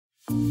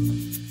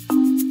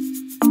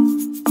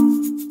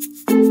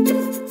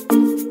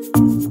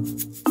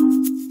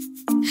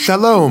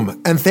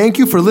Shalom, and thank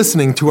you for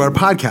listening to our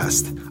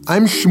podcast.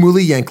 I'm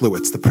Shmuley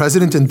Yanklowitz, the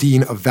president and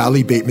dean of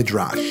Valley Beit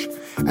Midrash.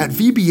 At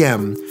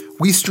VBM,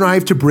 we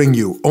strive to bring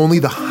you only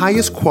the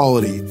highest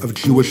quality of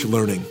Jewish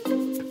learning,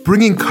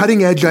 bringing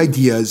cutting-edge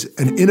ideas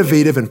and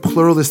innovative and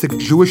pluralistic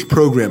Jewish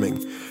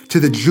programming to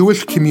the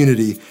Jewish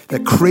community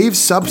that craves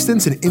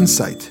substance and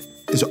insight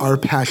is our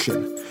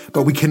passion,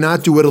 but we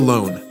cannot do it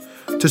alone.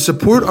 To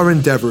support our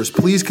endeavors,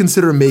 please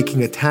consider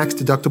making a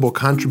tax-deductible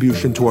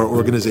contribution to our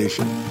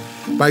organization.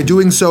 By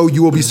doing so,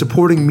 you will be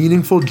supporting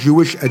meaningful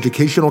Jewish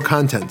educational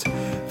content,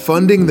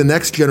 funding the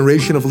next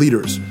generation of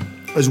leaders,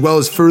 as well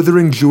as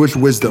furthering Jewish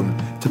wisdom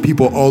to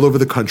people all over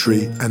the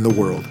country and the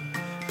world.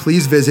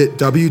 Please visit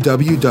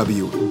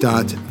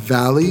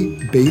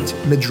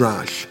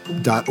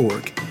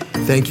www.valleybeitmidrash.org.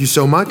 Thank you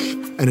so much,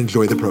 and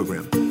enjoy the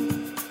program.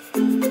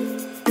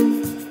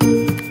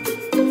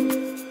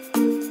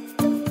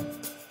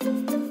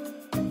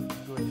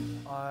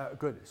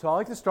 Good. So I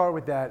like to start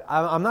with that.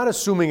 I'm not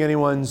assuming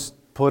anyone's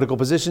political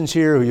positions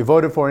here, who you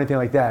voted for, anything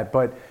like that,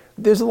 but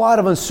there's a lot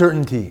of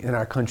uncertainty in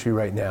our country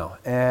right now,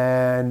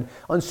 and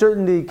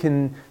uncertainty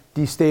can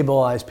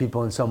destabilize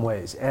people in some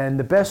ways. And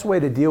the best way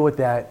to deal with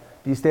that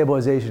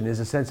destabilization is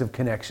a sense of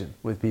connection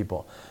with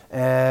people.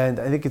 And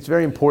I think it's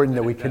very important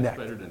that we connect.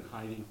 That's better than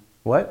hiding.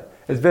 What?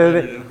 It's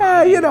better than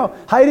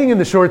hiding in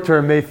the short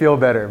term may feel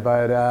better,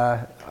 but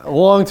a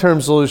long-term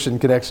solution,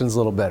 connection's a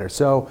little better.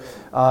 So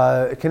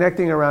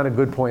connecting around a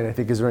good point, I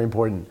think, is very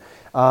important.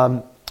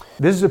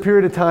 This is a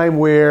period of time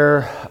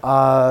where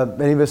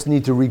many of us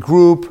need to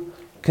regroup,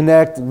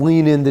 connect,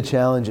 lean into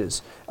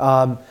challenges.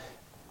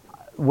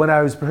 When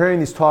I was preparing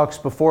these talks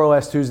before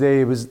last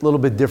Tuesday, it was a little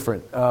bit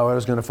different what I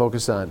was going to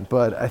focus on.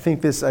 But I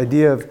think this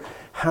idea of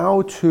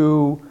how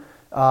to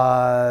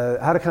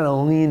kind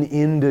of lean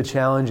into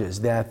challenges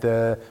that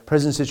the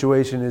present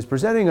situation is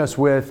presenting us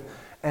with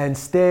and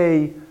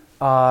stay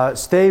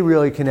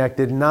really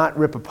connected, not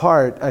rip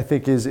apart, I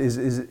think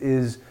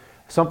is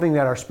something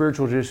that our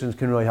spiritual traditions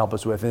can really help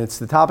us with. And it's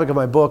the topic of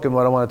my book and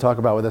what I want to talk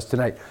about with us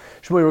tonight.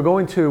 Shmuley, we're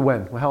going to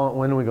when?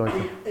 When are we going to?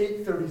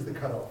 8:30 is the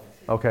cutoff.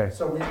 Okay.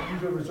 So we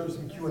usually reserve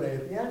some Q&A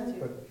at the end,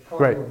 but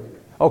great.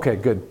 Okay,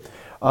 good.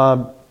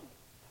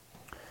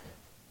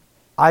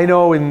 I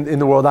know in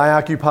the world I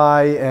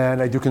occupy,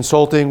 and I do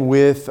consulting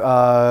with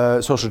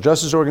social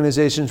justice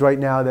organizations right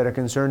now that are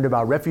concerned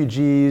about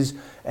refugees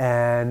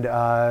and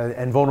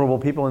vulnerable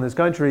people in this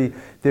country.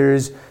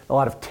 There's a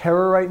lot of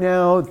terror right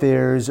now.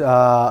 There's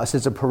a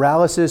sense of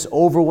paralysis,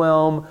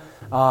 overwhelm.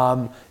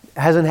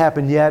 Hasn't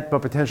happened yet,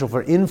 but potential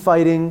for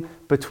infighting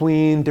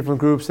between different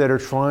groups that are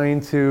trying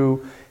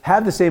to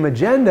have the same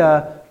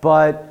agenda,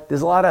 but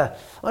there's a lot of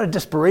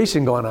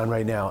desperation going on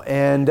right now.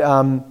 And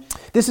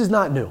this is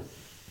not new.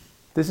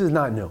 This is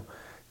not new.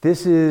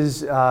 This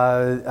is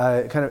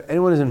kind of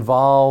anyone who's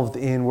involved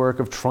in work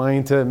of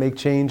trying to make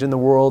change in the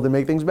world and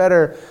make things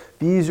better.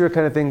 These are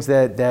kind of things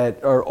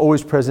that are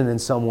always present in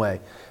some way.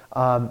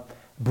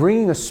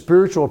 Bringing a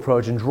spiritual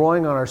approach and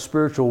drawing on our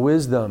spiritual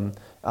wisdom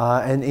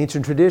and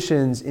ancient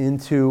traditions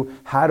into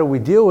how do we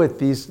deal with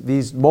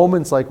these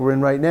moments like we're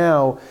in right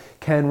now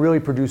can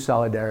really produce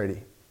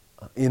solidarity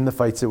in the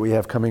fights that we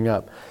have coming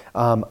up.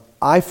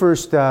 I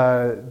first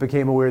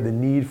became aware of the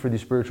need for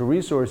these spiritual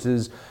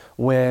resources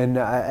when,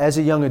 as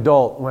a young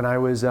adult, when I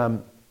was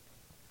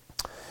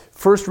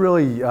first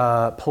really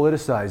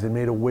politicized and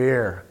made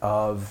aware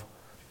of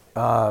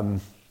the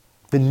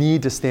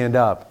need to stand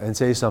up and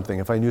say something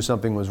if I knew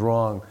something was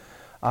wrong.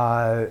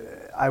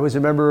 I was a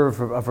member of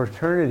a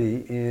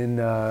fraternity in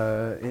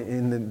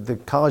the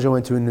college I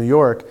went to in New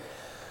York.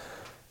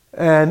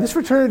 And this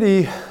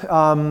fraternity,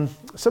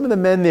 some of the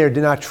men there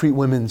did not treat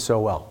women so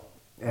well.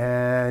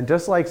 And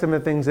just like some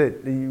of the things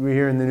that we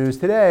hear in the news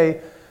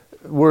today,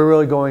 were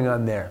really going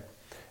on there.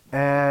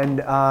 And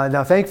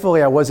now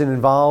thankfully I wasn't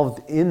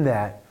involved in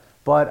that,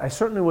 but I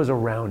certainly was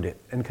around it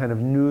and kind of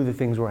knew that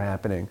things were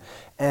happening.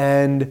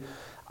 And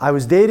I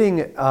was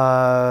dating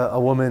a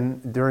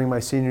woman during my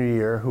senior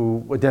year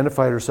who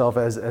identified herself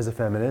as a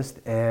feminist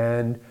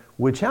and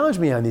would challenge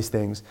me on these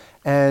things.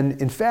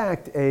 And in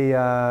fact,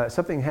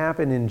 something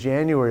happened in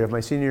January of my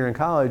senior year in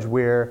college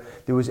where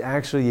there was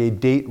actually a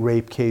date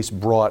rape case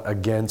brought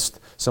against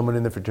someone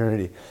in the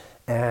fraternity.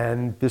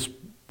 And this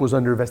was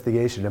under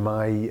investigation, and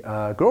my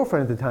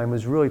girlfriend at the time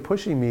was really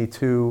pushing me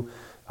to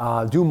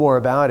do more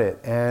about it.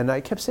 And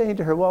I kept saying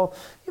to her, well,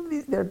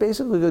 they're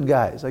basically good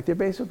guys. Like, they're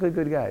basically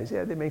good guys.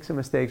 Yeah, they make some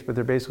mistakes, but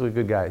they're basically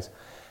good guys.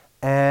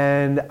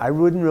 And I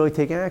wouldn't really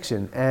take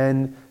action.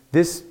 And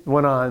this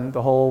went on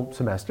the whole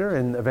semester,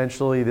 and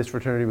eventually this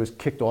fraternity was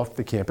kicked off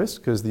the campus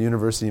because the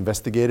university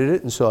investigated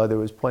it and saw there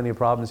was plenty of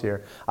problems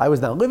here. I was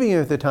not living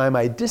here at the time.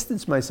 I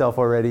distanced myself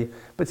already,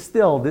 but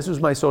still, this was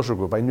my social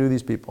group. I knew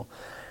these people.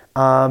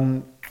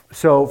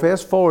 So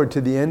fast forward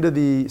to the end of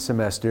the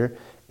semester,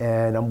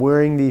 and I'm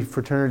wearing the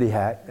fraternity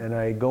hat, and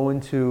I go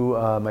into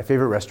my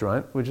favorite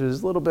restaurant, which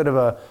is a little bit of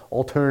an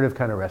alternative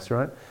kind of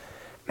restaurant.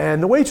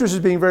 And the waitress is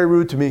being very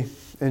rude to me,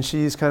 and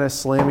she's kind of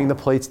slamming the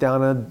plates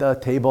down on the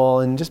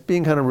table and just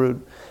being kind of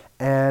rude.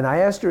 And I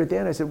asked her at the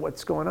end, I said,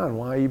 what's going on?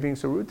 Why are you being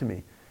so rude to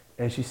me?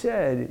 And she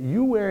said,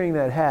 you wearing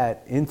that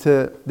hat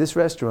into this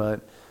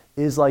restaurant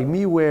is like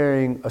me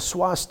wearing a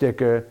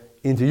swastika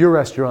into your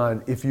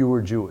restaurant if you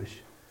were Jewish.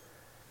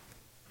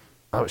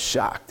 I was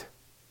shocked.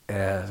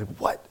 And I was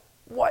like,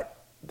 what?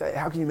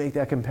 How can you make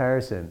that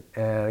comparison?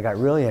 And I got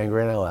really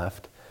angry and I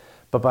left.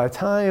 But by the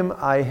time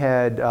I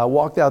had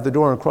walked out the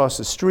door and crossed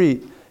the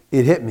street,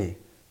 it hit me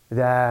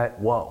that,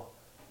 whoa,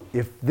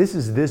 if this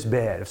is this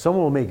bad, if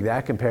someone will make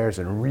that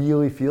comparison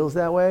really feels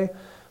that way,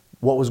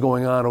 what was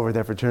going on over at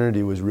that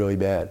fraternity was really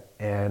bad.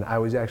 And I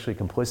was actually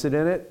complicit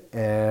in it,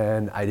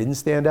 and I didn't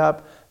stand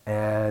up,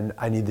 and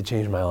I need to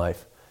change my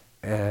life.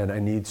 And I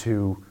need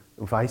to,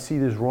 if I see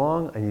this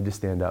wrong, I need to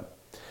stand up.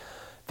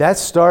 That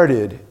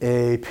started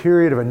a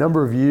period of a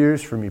number of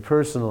years for me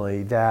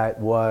personally that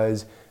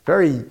was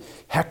very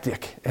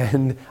hectic.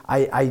 And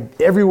I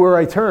everywhere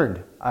I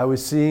turned, I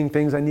was seeing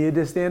things I needed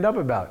to stand up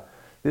about.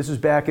 This was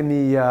back in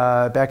the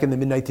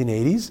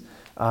mid-1980s.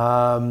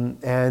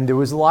 And there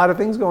was a lot of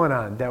things going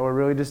on that were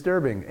really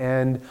disturbing.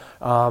 And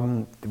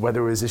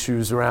whether it was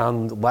issues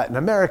around Latin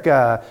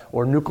America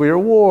or nuclear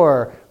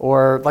war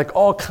or like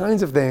all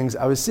kinds of things,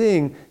 I was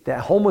seeing that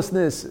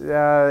homelessness,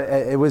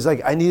 it was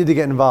like I needed to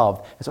get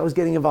involved. And so I was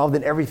getting involved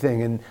in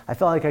everything, and I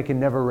felt like I could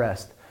never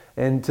rest.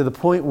 And to the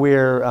point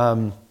where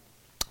I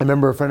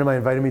remember a friend of mine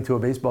invited me to a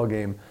baseball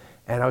game,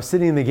 and I was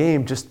sitting in the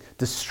game just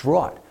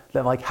distraught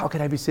that, like, how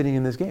could I be sitting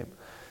in this game?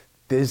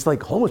 There's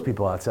like homeless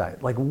people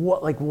outside. Like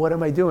what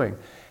am I doing?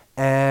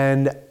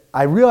 And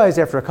I realized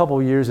after a couple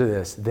of years of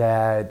this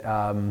that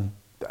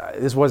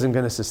this wasn't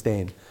going to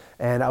sustain.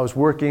 And I was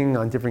working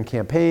on different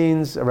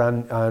campaigns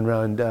around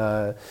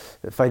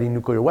fighting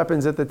nuclear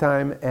weapons at the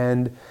time.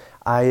 And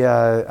I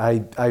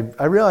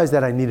realized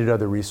that I needed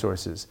other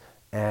resources.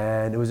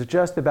 And it was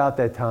just about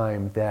that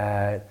time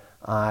that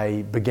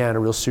I began a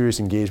real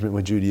serious engagement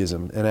with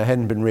Judaism. And I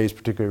hadn't been raised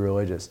particularly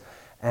religious.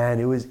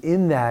 And it was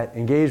in that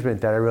engagement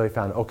that I really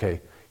found,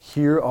 okay,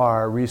 here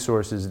are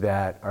resources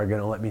that are going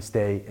to let me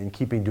stay and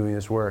keep me doing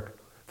this work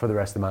for the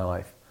rest of my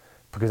life.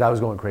 Because I was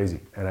going crazy,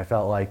 and I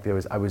felt like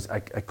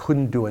I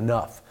couldn't do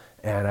enough.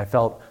 And I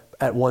felt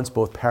at once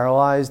both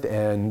paralyzed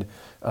and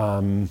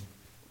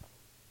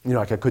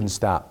like I couldn't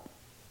stop.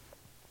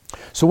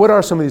 So what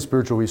are some of these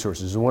spiritual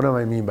resources, and what do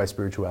I mean by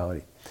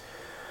spirituality?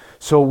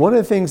 So one of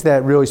the things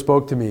that really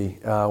spoke to me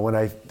when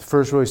I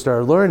first really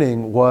started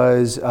learning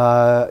was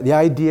the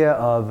idea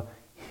of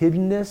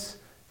hiddenness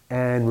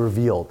and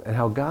revealed, and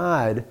how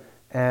God,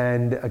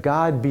 and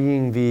God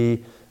being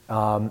the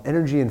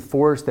energy and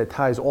force that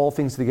ties all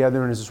things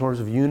together and is a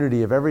source of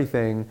unity of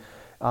everything,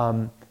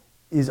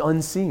 is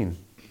unseen.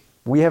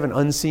 We have an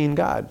unseen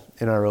God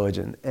in our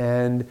religion,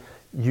 and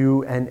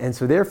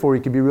so therefore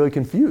you can be really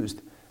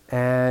confused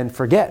and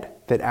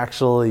forget that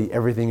actually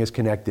everything is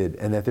connected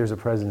and that there's a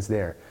presence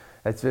there.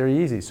 That's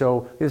very easy.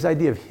 So this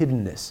idea of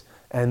hiddenness,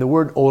 and the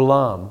word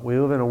olam, we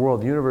live in a world,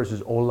 the universe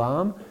is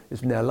olam,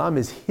 olam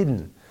is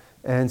hidden.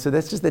 And so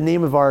that's just the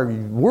name of our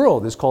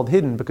world is called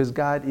hidden because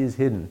God is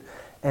hidden.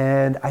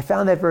 And I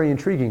found that very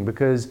intriguing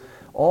because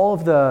all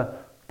of the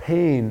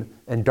pain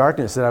and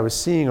darkness that I was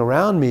seeing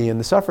around me and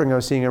the suffering I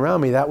was seeing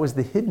around me, that was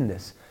the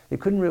hiddenness. It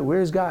couldn't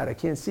where's God? I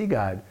can't see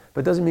God.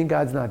 But it doesn't mean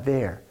God's not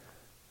there.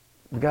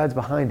 God's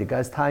behind it.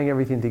 God's tying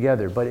everything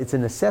together. But it's a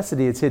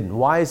necessity. It's hidden.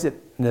 Why is it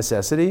a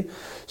necessity?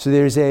 So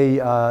there's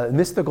a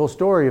mystical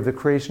story of the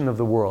creation of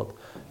the world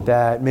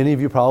that many of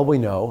you probably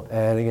know.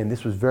 And again,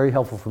 this was very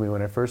helpful for me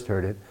when I first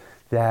heard it.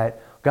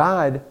 That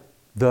God,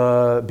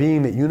 the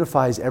being that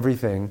unifies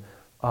everything,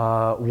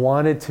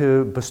 wanted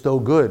to bestow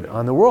good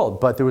on the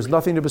world. But there was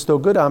nothing to bestow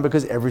good on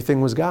because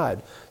everything was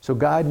God. So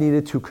God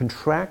needed to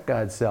contract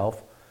God's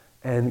self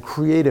and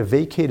create a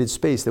vacated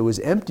space that was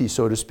empty,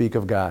 so to speak,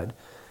 of God.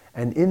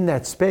 And in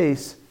that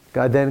space,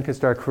 God then could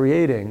start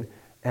creating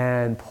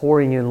and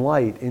pouring in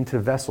light into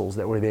vessels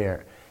that were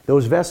there.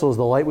 Those vessels,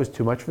 the light was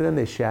too much for them,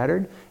 they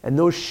shattered, and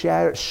those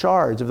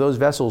shards of those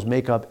vessels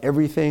make up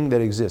everything that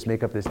exists.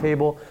 Make up this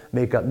table,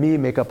 make up me,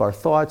 make up our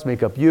thoughts,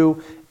 make up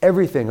you.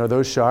 Everything are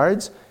those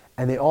shards,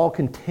 and they all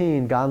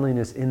contain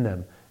godliness in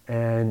them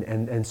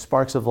and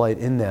sparks of light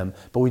in them,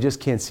 but we just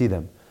can't see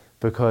them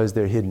because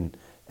they're hidden,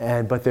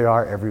 but they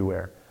are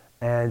everywhere.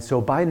 And so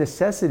by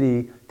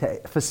necessity, to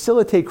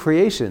facilitate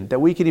creation,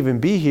 that we could even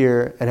be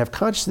here and have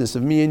consciousness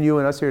of me and you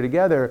and us here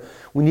together,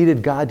 we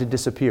needed God to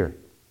disappear.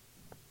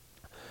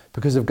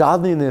 Because if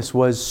godliness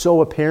was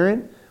so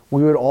apparent,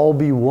 we would all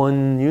be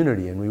one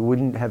unity and we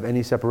wouldn't have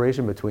any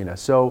separation between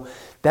us. So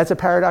that's a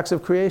paradox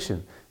of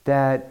creation,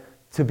 that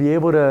to be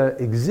able to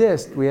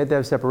exist, we had to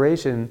have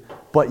separation,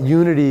 but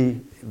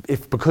unity,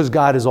 because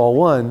God is all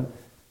one,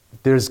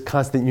 there's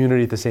constant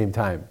unity at the same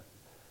time.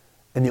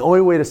 And the only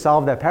way to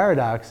solve that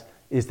paradox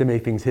is to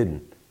make things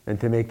hidden and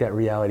to make that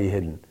reality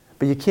hidden.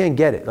 But you can't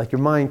get it. Like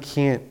your mind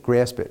can't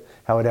grasp it,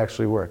 how it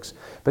actually works.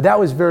 But that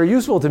was very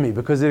useful to me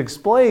because it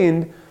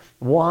explained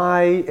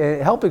why,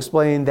 it helped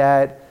explain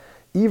that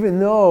even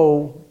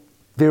though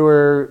there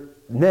were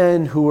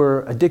men who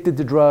were addicted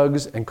to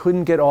drugs and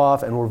couldn't get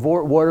off and were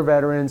war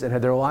veterans and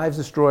had their lives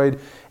destroyed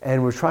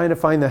and were trying to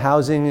find the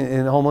housing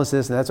in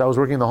homelessness, and that's why I was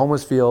working in the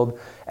homeless field,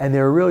 and they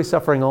were really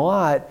suffering a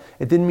lot.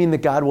 It didn't mean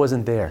that God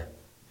wasn't there.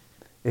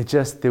 It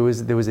just, there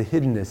was a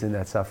hiddenness in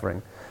that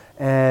suffering.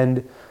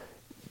 And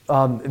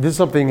this is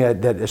something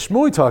that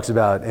Shmuley talks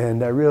about,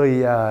 and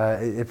really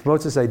it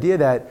promotes this idea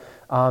that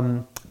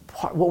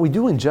what we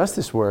do in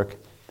justice work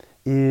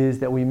is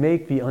that we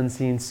make the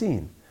unseen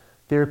seen.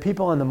 There are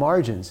people on the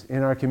margins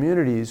in our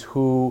communities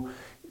who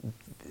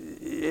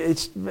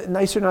it's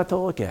nicer not to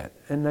look at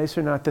and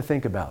nicer not to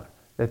think about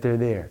that they're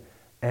there.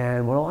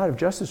 And what a lot of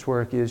justice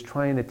work is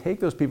trying to take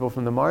those people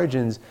from the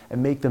margins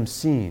and make them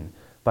seen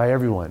by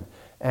everyone.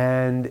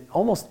 And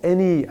almost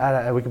any,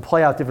 we can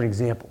play out different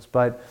examples,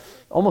 but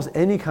almost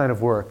any kind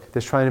of work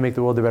that's trying to make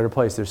the world a better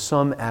place, there's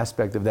some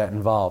aspect of that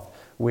involved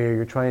where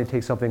you're trying to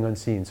take something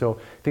unseen. So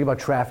think about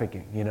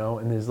trafficking,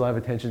 and there's a lot of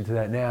attention to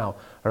that now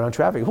around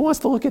trafficking. Who wants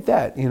to look at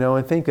that,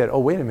 and think that, oh,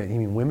 wait a minute,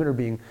 you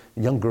mean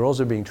young girls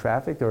are being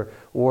trafficked?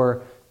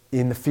 Or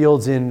in the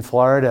fields in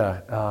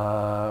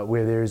Florida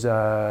where there's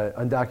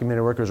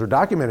undocumented workers or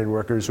documented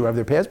workers who have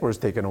their passports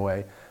taken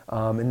away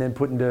and then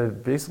put into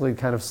basically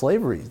kind of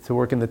slavery to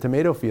work in the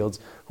tomato fields.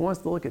 Who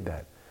wants to look at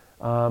that?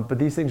 But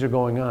these things are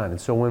going on.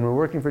 And so when we're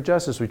working for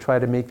justice, we try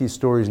to make these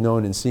stories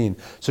known and seen.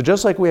 So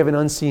just like we have an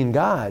unseen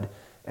God,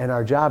 and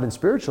our job in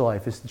spiritual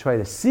life is to try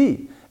to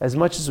see as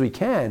much as we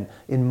can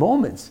in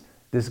moments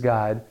this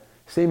God,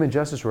 same in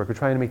justice work, we're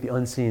trying to make the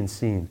unseen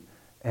seen.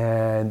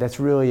 And that's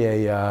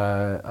really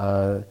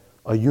a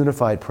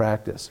unified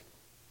practice.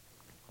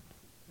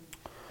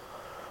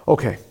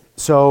 Okay,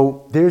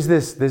 so there's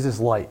this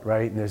light,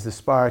 right? And there's this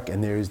spark,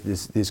 and there's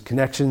these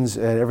connections,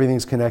 and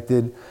everything's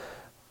connected.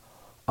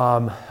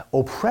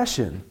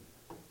 Oppression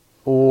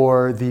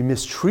or the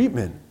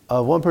mistreatment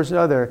of one person or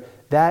another,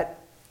 that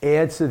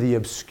adds to the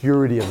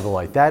obscurity of the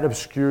light. That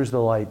obscures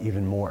the light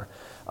even more.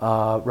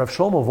 Rav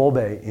Shlomo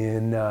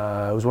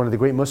Wolbe was one of the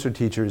great Musar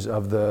teachers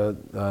of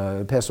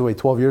passed away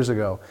 12 years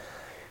ago.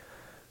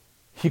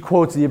 He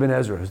quotes the Ibn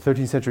Ezra, who's a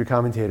 13th century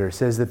commentator,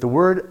 says that the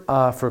word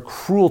for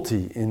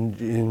cruelty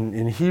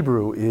in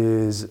Hebrew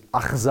is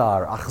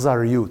achzar.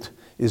 Achzariyut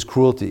is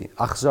cruelty.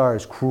 Achzar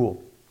is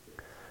cruel.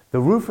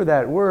 The root for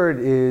that word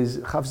is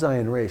Chaf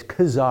Zayin Reish,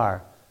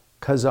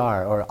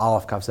 kazar, or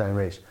Aleph Kaf Zayin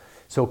Reish.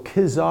 So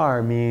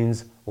kizar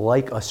means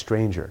like a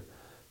stranger.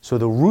 So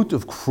the root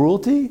of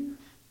cruelty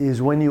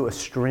is when you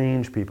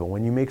estrange people,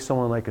 when you make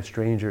someone like a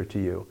stranger to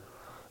you.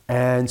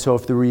 And so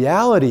if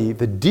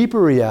the deeper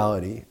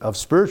reality of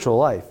spiritual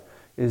life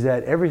is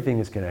that everything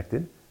is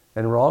connected,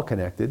 and we're all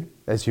connected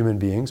as human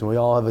beings, and we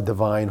all have a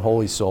divine,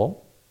 holy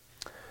soul,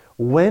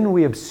 when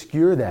we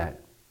obscure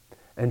that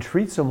and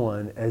treat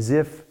someone as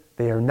if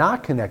they are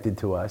not connected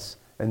to us,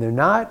 and they're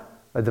not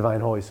a divine,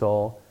 holy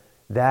soul,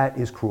 that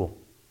is cruel.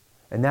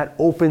 And that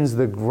opens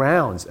the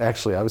grounds,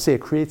 actually, I would say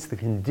it creates the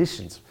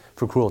conditions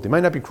for cruelty. It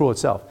might not be cruel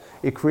itself.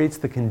 It creates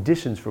the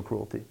conditions for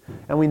cruelty.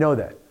 And we know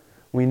that.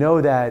 We know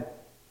that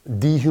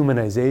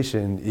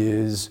dehumanization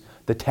is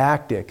the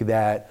tactic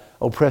that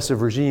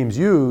oppressive regimes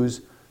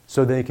use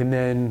so they can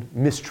then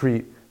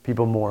mistreat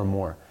people more and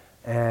more.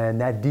 And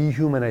that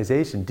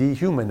dehumanization,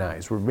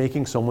 dehumanize, we're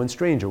making someone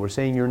stranger. We're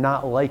saying you're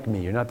not like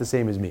me, you're not the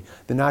same as me.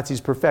 The Nazis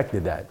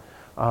perfected that.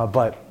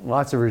 But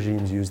lots of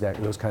regimes use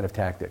those kind of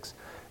tactics.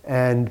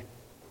 And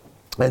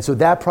so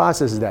that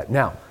process is that.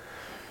 Now,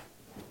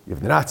 you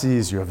have the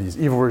Nazis, you have these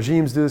evil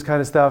regimes do this kind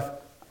of stuff.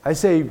 I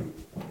say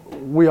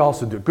we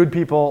also do. Good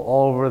people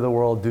all over the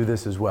world do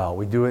this as well.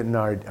 We do it in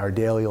our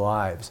daily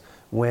lives.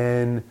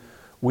 When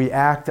we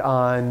act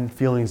on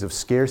feelings of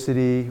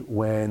scarcity,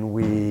 when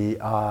we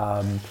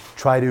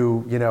try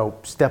to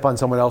step on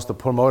someone else to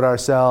promote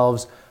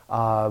ourselves,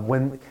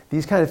 when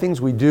these kind of things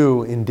we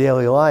do in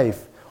daily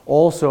life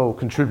also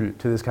contribute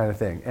to this kind of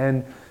thing.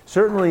 And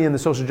certainly in the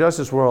social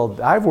justice world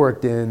I've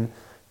worked in,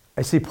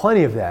 I see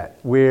plenty of that,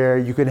 where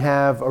you can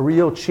have a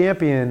real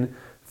champion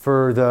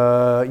for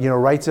the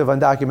rights of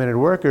undocumented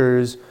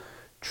workers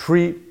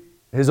treat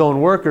his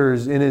own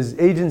workers in his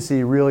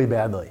agency really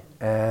badly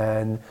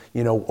and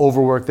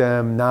overwork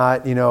them,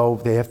 not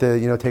they have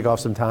to take off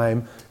some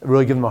time,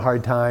 really give them a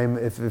hard time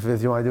if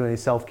you want to do any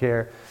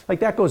self-care. Like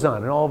that goes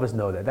on, and all of us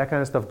know that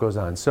kind of stuff goes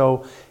on.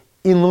 So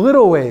in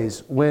little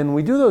ways, when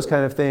we do those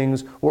kind of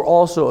things, we're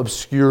also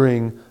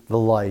obscuring the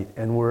light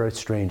and we're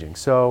estranging.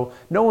 So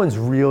no one's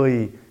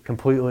really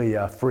completely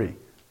free,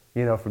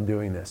 from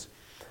doing this.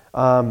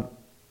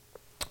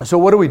 So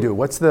what do we do?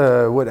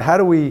 How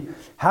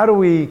do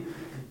we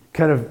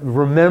kind of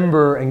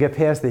remember and get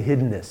past the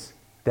hiddenness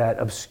that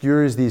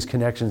obscures these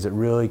connections that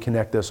really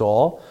connect us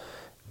all?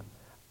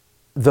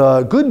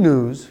 The good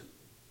news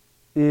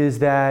is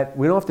that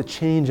we don't have to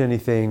change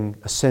anything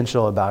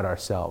essential about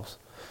ourselves.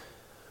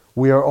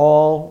 We are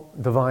all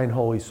divine,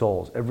 holy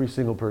souls. Every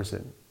single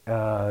person,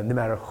 no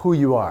matter who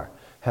you are,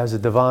 has a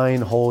divine,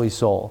 holy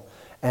soul.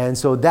 And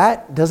so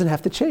that doesn't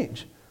have to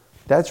change.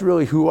 That's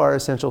really who our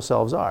essential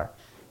selves are.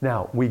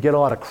 Now, we get a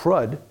lot of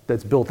crud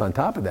that's built on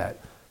top of that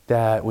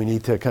that we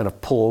need to kind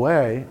of pull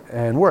away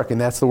and work, and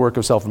that's the work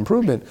of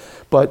self-improvement.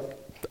 But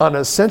on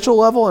an essential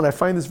level, and I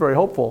find this very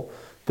hopeful,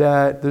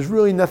 that there's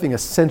really nothing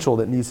essential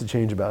that needs to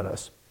change about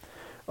us.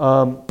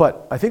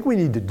 But I think we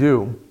need to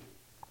do,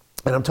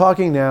 and I'm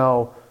talking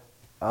now,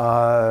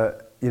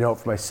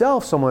 for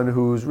myself, someone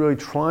who's really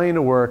trying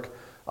to work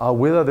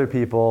with other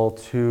people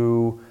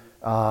to,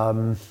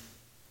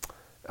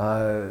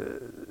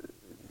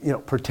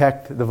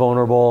 protect the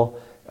vulnerable.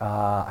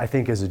 I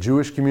think as a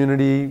Jewish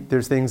community,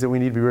 there's things that we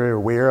need to be very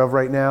aware of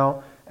right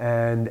now,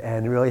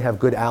 and really have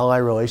good ally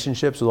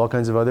relationships with all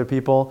kinds of other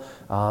people,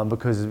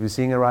 because we're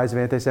seeing a rise of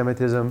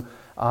anti-Semitism.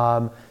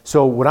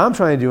 So what I'm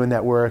trying to do in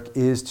that work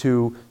is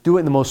to do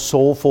it in the most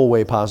soulful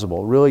way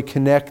possible, really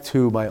connect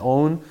to my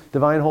own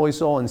divine holy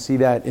soul and see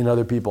that in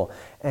other people.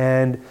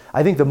 And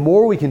I think the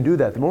more we can do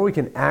that, the more we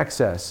can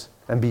access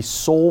and be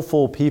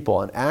soulful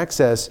people and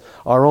access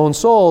our own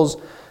souls,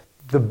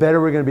 the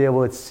better we're going to be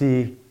able to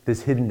see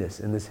this hiddenness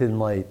and this hidden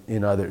light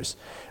in others.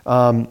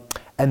 And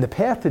the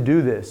path to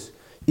do this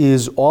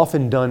is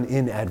often done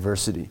in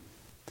adversity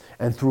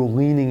and through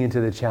leaning into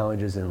the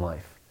challenges in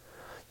life.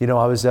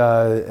 I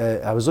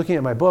was looking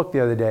at my book the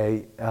other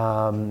day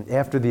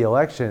after the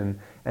election,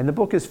 and the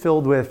book is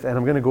filled with, and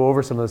I'm going to go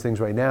over some of those things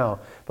right now,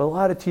 but a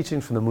lot of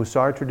teachings from the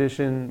Musar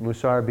tradition,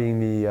 Musar being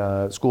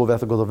the school of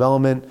ethical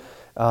development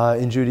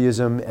in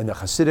Judaism, and the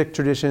Hasidic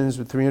traditions,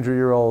 the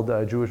 300-year-old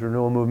Jewish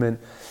renewal movement.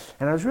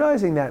 And I was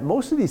realizing that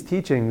most of these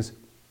teachings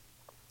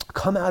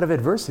come out of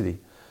adversity.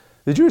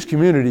 The Jewish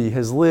community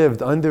has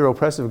lived under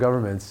oppressive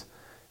governments,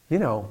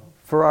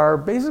 for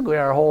basically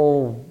our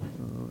whole,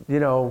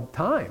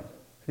 time.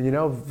 For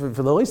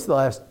at least the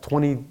last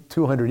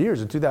 2,200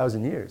 years or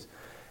 2,000 years.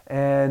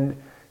 And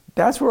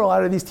that's where a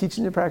lot of these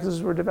teachings and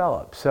practices were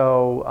developed.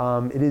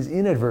 So it is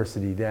in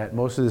adversity that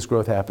most of this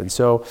growth happens.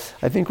 So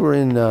I think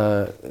we're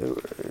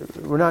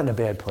not in a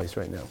bad place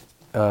right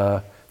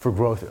now, for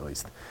growth at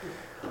least.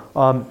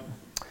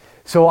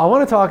 So I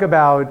want to talk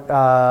about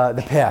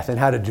the path and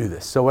how to do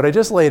this. So what I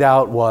just laid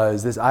out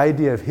was this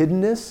idea of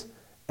hiddenness,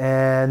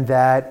 and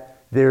that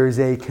there is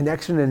a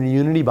connection and a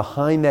unity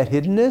behind that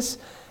hiddenness.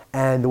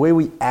 And the way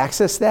we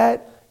access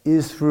that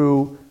is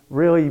through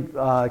really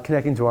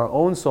connecting to our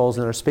own souls,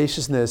 and our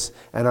spaciousness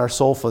and our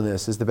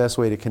soulfulness is the best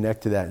way to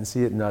connect to that and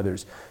see it in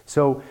others.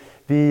 So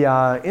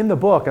in the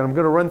book, and I'm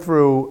going to run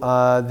through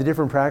the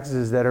different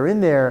practices that are in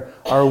there,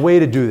 are a way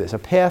to do this, a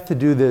path to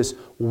do this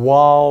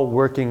while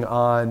working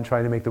on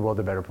trying to make the world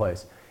a better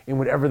place, in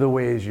whatever the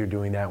ways you're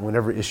doing that,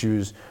 whatever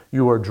issues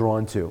you are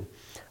drawn to.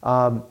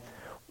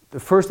 The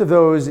first of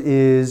those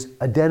is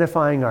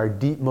identifying our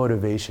deep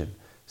motivation,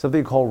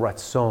 something called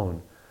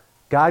ratzon.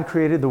 God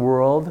created the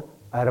world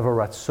out of a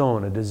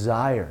ratzon, a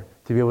desire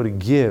to be able to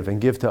give and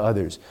give to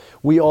others.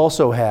 We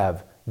also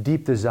have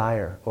deep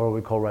desire, or what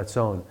we call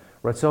ratzon.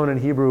 Ratzon in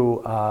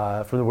Hebrew,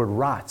 from the word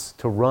ratz,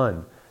 to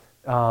run.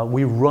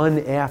 We run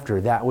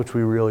after that which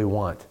we really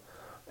want.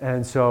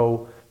 And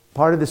so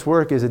part of this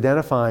work is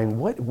identifying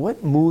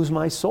what moves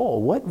my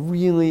soul, what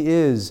really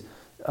is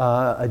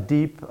a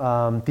deep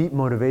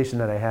motivation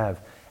that I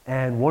have.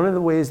 And one of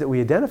the ways that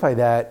we identify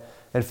that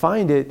and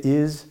find it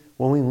is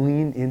when we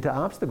lean into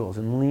obstacles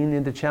and lean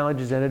into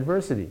challenges and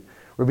adversity.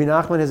 Rabbi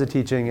Nachman has a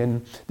teaching,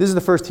 and this is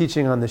the first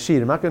teaching on the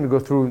sheet. I'm not going to go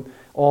through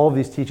all of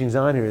these teachings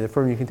on here.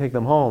 You can take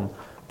them home.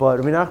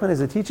 But Rabbi Nachman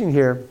has a teaching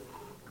here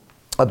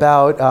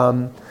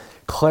about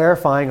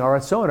clarifying our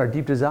ratzon, our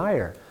deep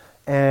desire.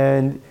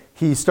 And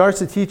he starts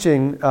the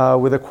teaching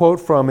with a quote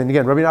from, and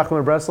again, Rabbi Nachman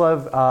of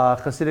Breslov,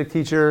 Hasidic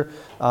teacher,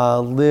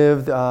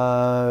 lived,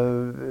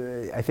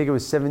 I think it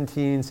was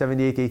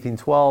 1778 to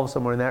 1812,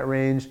 somewhere in that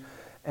range,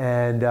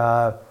 and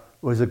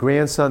was the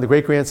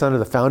great-grandson of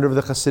the founder of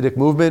the Hasidic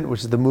movement,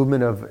 which is the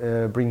movement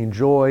of bringing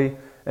joy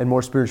and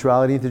more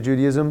spirituality into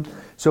Judaism.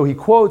 So he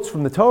quotes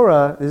from the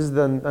Torah, this is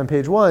on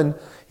page 1,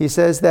 he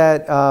says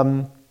that,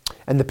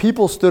 and the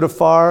people stood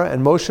afar,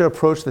 and Moshe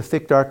approached the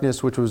thick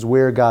darkness, which was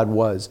where God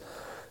was.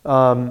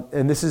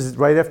 And this is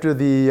right after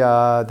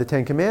the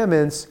Ten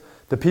Commandments.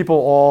 The people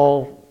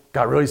all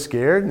got really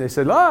scared, and they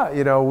said,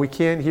 we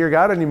can't hear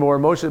God anymore.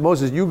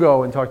 Moses, you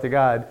go and talk to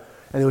God.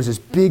 And there was this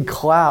big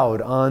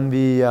cloud on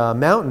the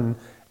mountain,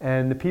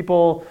 and the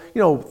people,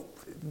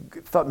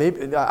 thought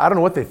maybe, I don't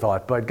know what they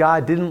thought, but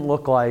God didn't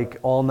look like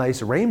all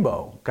nice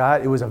rainbow.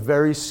 It was a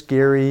very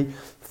scary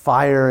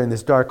fire in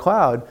this dark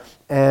cloud.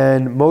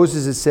 And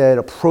Moses had said,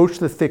 approach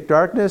the thick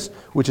darkness,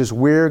 which is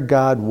where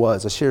God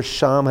was. Asher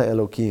Sham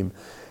HaElokim.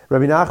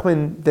 Rabbi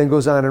Nachman then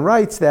goes on and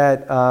writes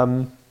that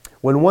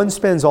when one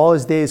spends all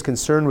his days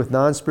concerned with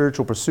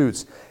non-spiritual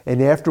pursuits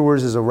and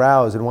afterwards is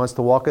aroused and wants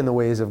to walk in the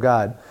ways of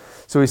God.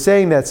 So he's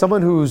saying that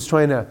someone who's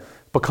trying to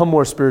become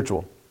more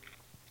spiritual,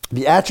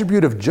 the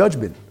attribute of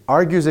judgment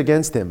argues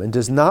against him and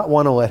does not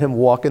want to let him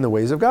walk in the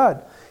ways of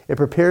God. It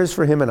prepares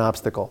for him an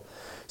obstacle.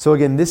 So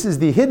again, this is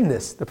the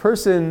hiddenness. The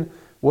person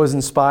was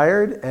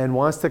inspired and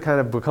wants to kind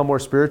of become more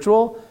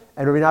spiritual.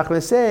 And Rabbi Nachman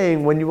is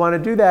saying, when you want to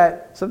do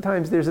that,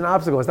 sometimes there's an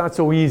obstacle. It's not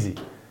so easy.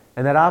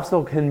 And that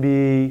obstacle can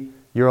be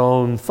your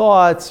own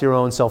thoughts, your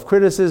own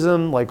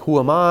self-criticism, like, who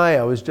am I?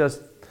 I was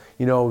just,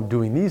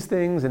 doing these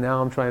things, and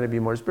now I'm trying to be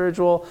more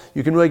spiritual.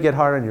 You can really get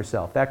hard on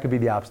yourself. That could be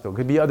the obstacle. It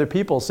could be other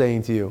people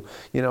saying to you,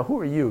 who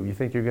are you? You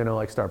think you're going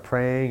to start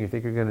praying? You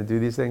think you're going to do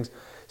these things?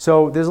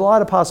 So there's a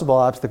lot of possible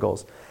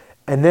obstacles.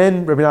 And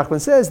then Rabbi Nachman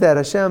says that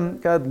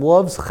God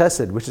loves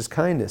chesed, which is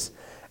kindness.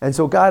 And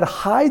so God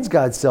hides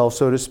God's self,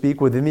 so to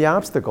speak, within the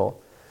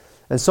obstacle.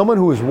 And someone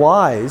who is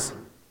wise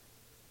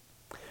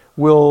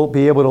will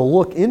be able to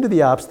look into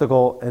the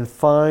obstacle and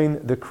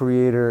find the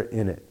Creator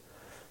in it.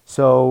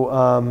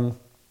 So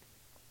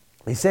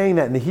he's saying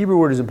that, and the Hebrew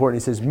word is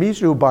important. He says,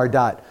 Mishu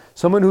bardat,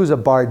 someone who's a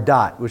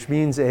bardat, which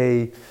means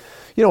a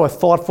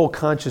thoughtful,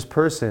 conscious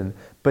person.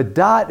 But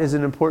dat is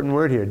an important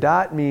word here.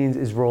 Dat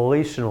is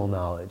relational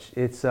knowledge.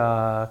 It's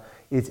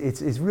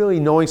really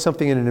knowing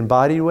something in an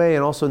embodied way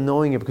and also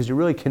knowing it because you're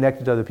really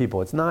connected to other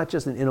people. It's not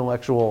just an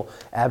intellectual,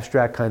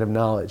 abstract kind of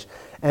knowledge.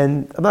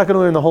 And I'm not going to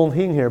learn the whole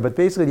thing here, but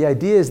basically the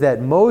idea is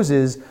that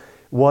Moses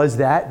was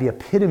the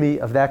epitome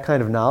of that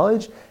kind of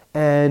knowledge.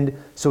 And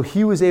so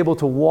he was able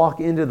to walk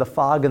into the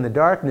fog and the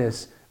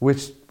darkness,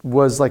 which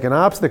was like an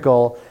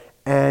obstacle,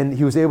 and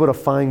he was able to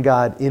find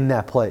God in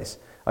that place.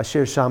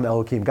 Asher Sham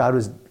Elokim. God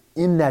was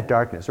in that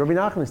darkness. Rabbi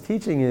Nachman's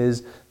teaching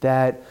is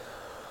that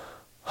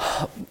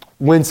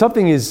when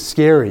something is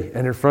scary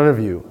and in front of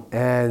you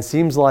and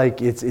seems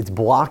like it's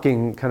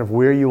blocking kind of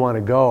where you want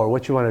to go or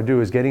what you want to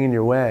do is getting in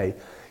your way,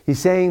 he's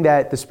saying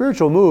that the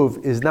spiritual move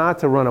is not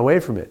to run away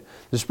from it.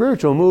 The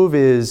spiritual move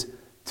is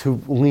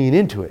to lean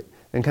into it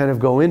and kind of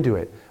go into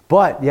it.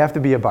 But you have to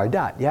be a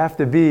bardat. You have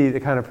to be the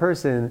kind of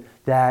person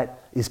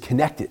that is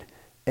connected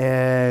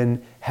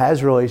and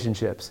has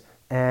relationships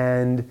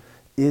and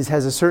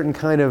has a certain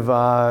kind of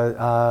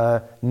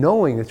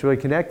knowing that's really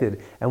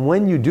connected. And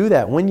when you do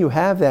that, when you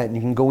have that, and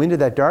you can go into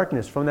that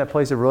darkness from that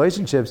place of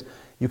relationships,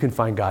 you can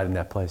find God in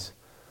that place.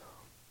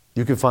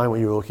 You can find what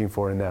you're looking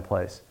for in that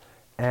place.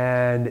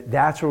 And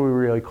that's where we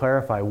really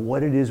clarify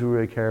what it is we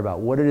really care about,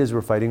 what it is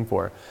we're fighting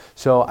for.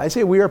 So I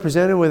say we are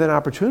presented with an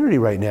opportunity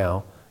right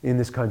now in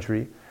this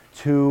country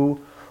to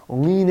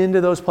lean into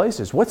those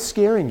places. What's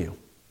scaring you?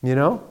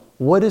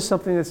 What is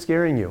something that's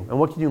scaring you? And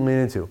what can you lean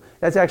into?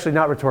 That's actually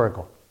not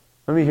rhetorical.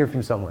 Let me hear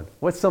from someone.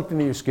 What's something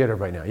that you're scared of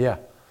right now? Yeah.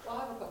 Well,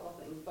 I have a couple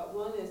of things, but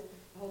one is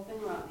the whole thing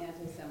around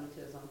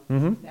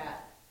anti-Semitism,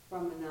 that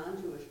from a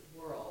non-Jewish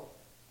world,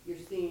 you're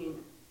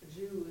seeing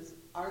Jews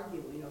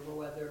arguing over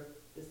whether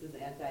this is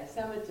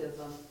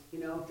anti-Semitism.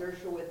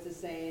 Dershowitz is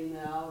saying,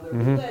 no, they're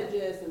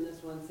religious, and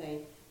this one's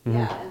saying,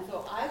 yeah. And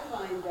so I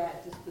find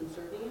that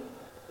disconcerting,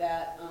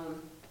 that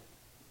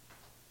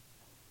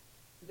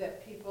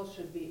that people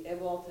should be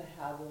able to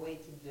have a way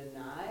to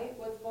deny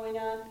what's going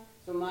on.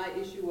 So my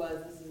issue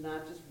was, this is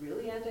not just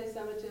really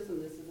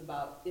anti-Semitism, this is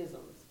about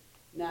isms.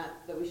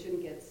 Not that we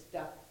shouldn't get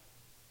stuck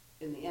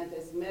in the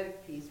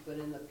anti-Semitic piece, but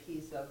in the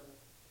piece of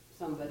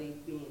somebody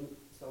being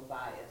so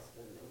biased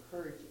and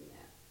encouraging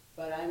that.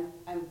 But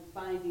I'm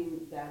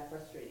finding that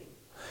frustrating.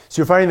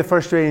 So you're finding the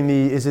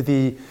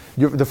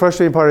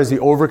frustrating part is the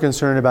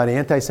over-concern about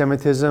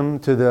anti-Semitism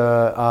to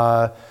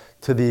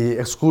the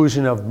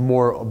exclusion of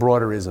more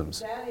broader isms.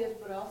 That is,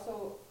 but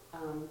also,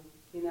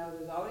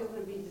 there's always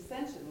going to be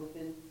dissension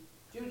within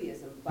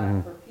Judaism.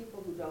 But for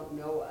people who don't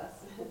know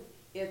us,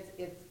 it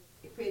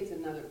creates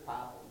another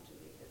problem to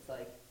me. It's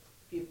like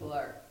people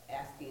are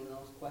asking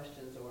those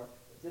questions, or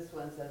this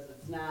one says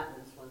it's not,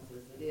 and this one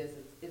says it is.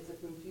 It's a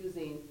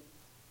confusing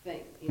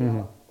thing.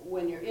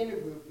 When you're in a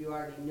group, you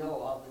already know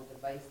all the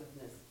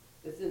divisiveness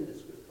that's in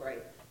this group,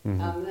 right?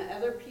 The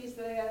other piece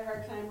that I had a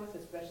hard time with,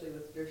 especially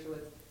with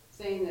Dershowitz,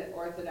 saying that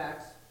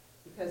Orthodox,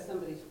 because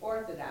somebody's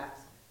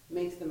Orthodox,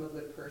 makes them a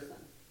good person.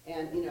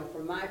 And,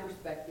 from my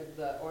perspective,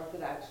 the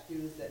Orthodox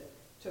Jews that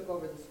took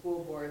over the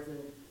school boards and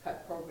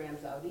cut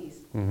programs out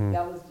east,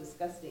 that was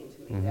disgusting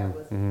to me. That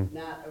was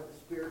not a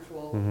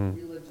spiritual,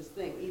 religious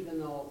thing, even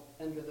though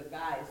under the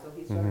guise. So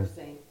he's sort of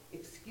saying,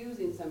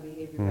 excusing some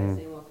behavior by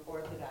saying, well, it's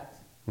Orthodox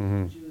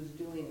Jews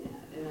doing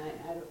that. And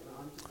I don't know.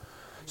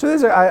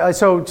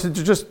 So to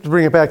just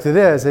bring it back to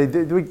this,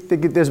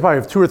 there's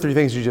probably 2 or 3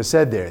 things you just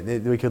said there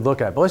that we could look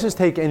at. But let's just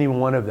take any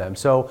one of them.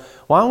 So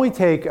why don't we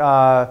take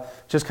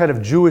just kind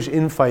of Jewish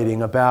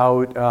infighting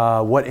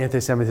about what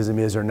anti-Semitism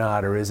is or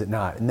not, or is it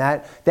not? And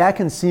that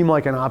can seem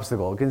like an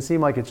obstacle. It can seem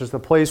like it's just a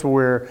place where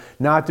we're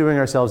not doing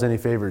ourselves any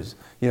favors,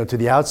 to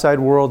the outside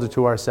world or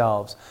to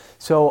ourselves.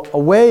 So a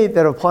way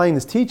that applying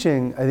this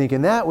teaching, I think,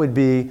 in that would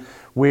be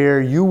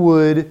where you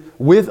would,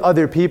 with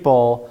other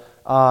people,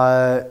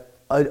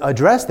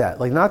 address that,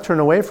 like not turn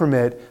away from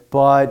it,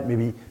 but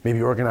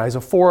maybe organize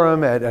a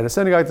forum at a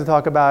synagogue to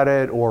talk about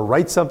it, or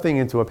write something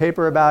into a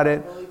paper about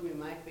it. Believe me,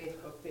 my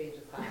Facebook page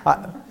is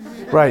hot.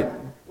 Right.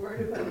 We're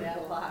doing that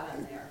a lot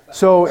on there.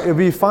 So it would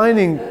be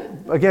finding,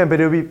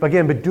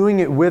 but doing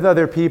it with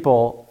other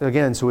people,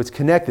 again, so it's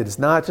connected. It's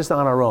not just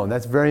on our own.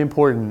 That's very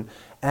important.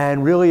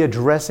 And really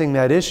addressing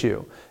that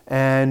issue.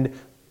 And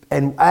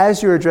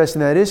as you're addressing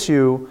that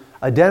issue,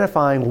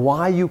 identifying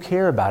why you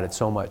care about it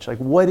so much. Like,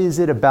 what is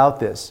it about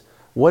this?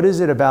 What is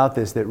it about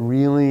this that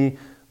really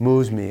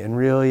moves me and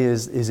really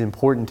is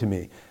important to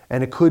me?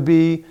 And it could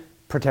be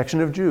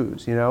protection of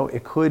Jews.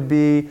 It could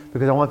be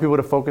because I want people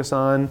to focus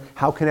on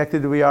how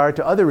connected we are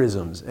to other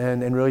isms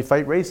and really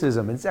fight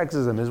racism and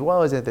sexism as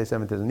well as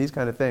anti-Semitism, these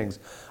kind of things.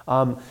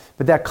 But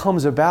that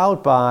comes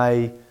about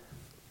by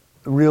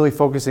really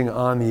focusing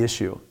on the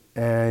issue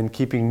and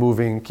keeping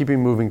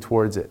moving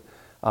towards it.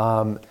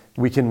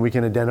 We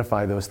can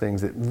identify those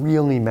things that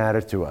really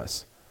matter to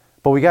us.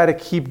 But we got to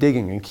keep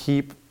digging and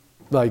keep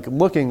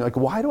looking,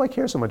 why do I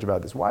care so much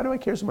about this? Why do I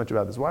care so much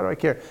about this? Why do I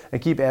care?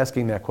 And keep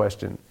asking that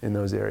question in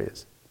those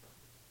areas.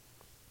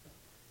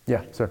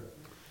 Yeah, sir.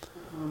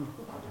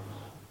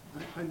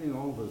 I think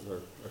all of us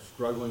are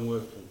struggling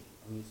with and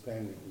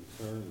understanding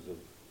concerns of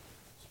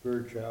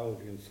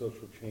spirituality and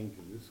social change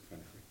in this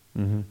country.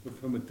 Mm-hmm. But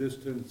from a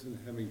distance and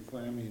having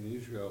family in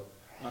Israel,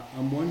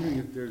 I'm wondering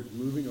if there's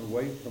moving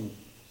away from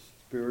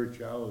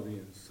spirituality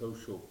and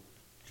social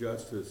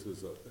justice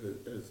as a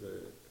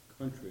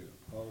country and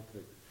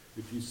politics.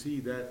 If you see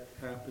that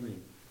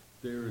happening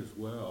there as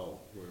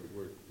well,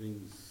 where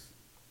things,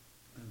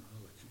 I don't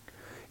know what you...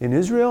 In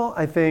Israel,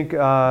 I think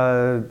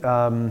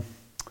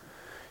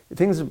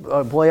things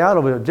play out a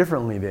little bit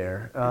differently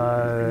there.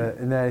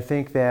 And I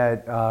think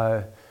that,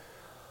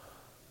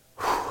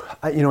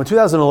 in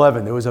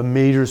 2011, there was a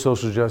major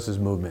social justice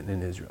movement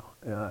in Israel.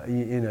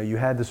 You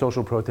had the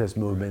social protest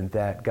movement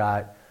that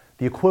got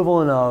the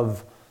equivalent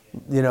of,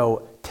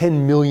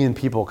 10 million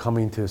people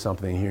coming to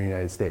something here in the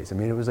United States. I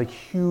mean, it was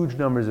huge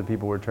numbers of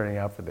people were turning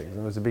out for things, and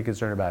there was a big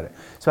concern about it.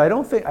 So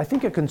I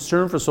think a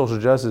concern for social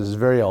justice is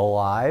very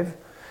alive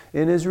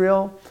in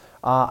Israel.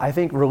 I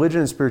think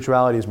religion and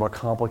spirituality is more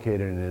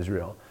complicated in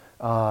Israel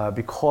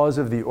because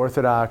of the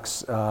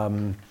Orthodox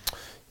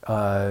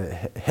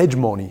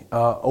hegemony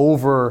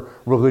over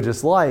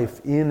religious life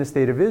in the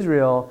state of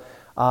Israel.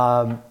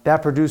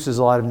 That produces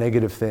a lot of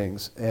negative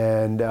things,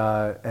 and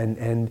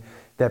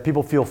that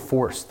people feel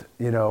forced,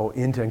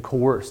 into and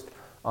coerced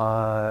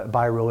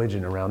by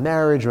religion around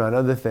marriage, around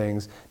other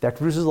things. That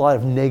produces a lot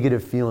of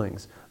negative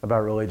feelings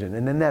about religion.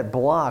 And then that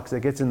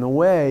gets in the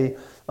way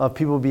of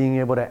people being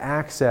able to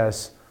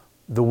access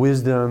the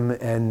wisdom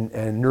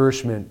and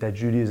nourishment that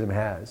Judaism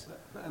has.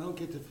 I don't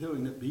get the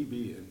feeling that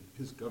Bibi and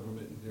his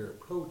government and their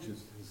approach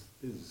is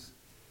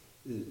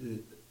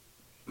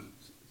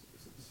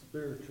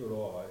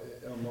spiritual,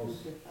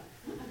 almost...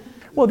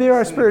 Well, they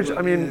are spiritual.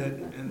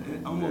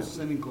 And almost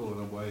cynical in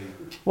a way.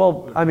 Well,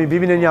 Bibi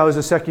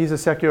Netanyahu he's a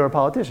secular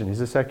politician.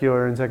 He's a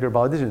secular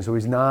politician, so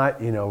he's not,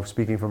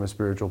 speaking from a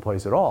spiritual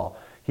place at all.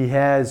 He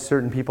has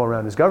certain people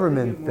around his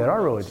government that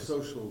are religious.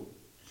 Social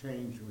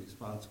change and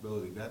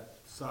responsibility, that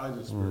side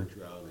of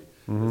spirituality,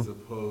 as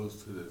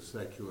opposed to the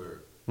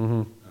secular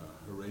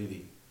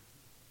Haredi.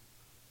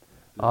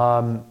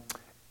 No,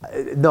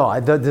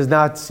 that does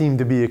not seem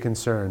to be a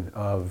concern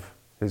of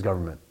his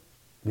government.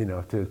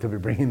 To be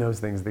bringing those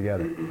things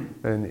together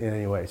in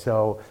any way.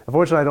 So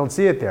unfortunately, I don't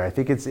see it there. I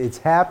think it's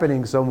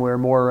happening somewhere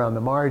more around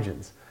the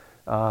margins,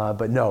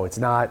 but no, it's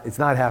not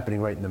happening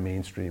right in the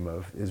mainstream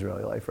of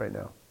Israeli life right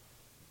now.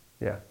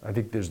 Yeah, I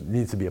think there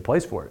needs to be a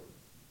place for it,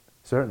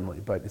 certainly,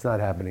 but it's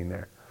not happening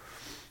there.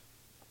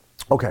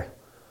 Okay,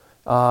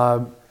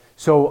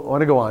 so I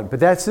want to go on, but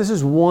this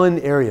is one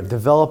area of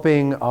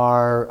developing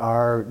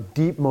our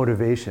deep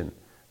motivation.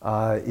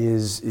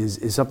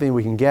 Is something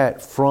we can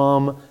get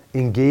from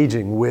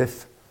engaging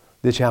with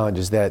the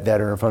challenges that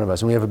are in front of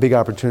us. And we have a big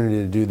opportunity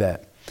to do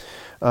that.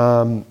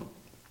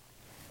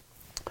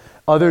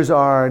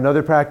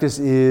 Another practice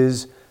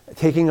is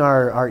taking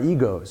our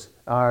egos.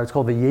 It's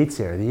called the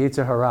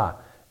Yetzer Hara,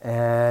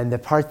 and the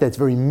part that's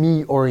very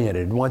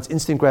me-oriented, wants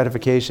instant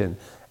gratification,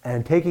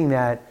 and taking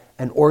that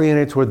and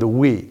orienting it toward the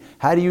we.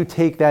 How do you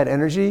take that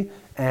energy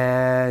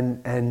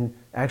and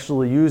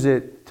actually use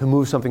it to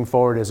move something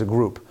forward as a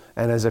group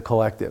and as a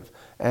collective?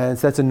 And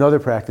so that's another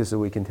practice that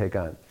we can take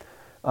on.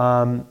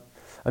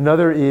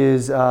 Another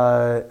is,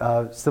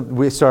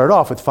 we started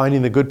off with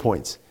finding the good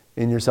points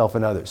in yourself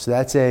and others. So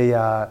that's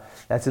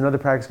another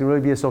practice. It can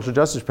really be a social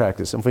justice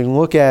practice. And if we can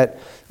look at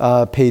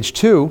page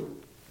 2,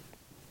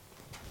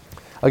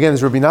 again,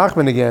 there's Rabbi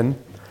Nachman again.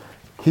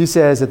 He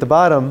says at the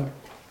bottom,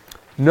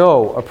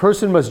 no, a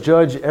person must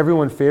judge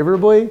everyone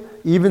favorably,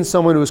 even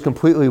someone who is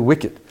completely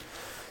wicked.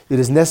 It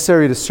is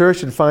necessary to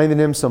search and find in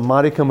him some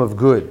modicum of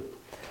good,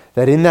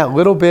 that in that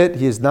little bit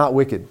he is not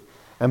wicked.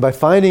 And by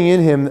finding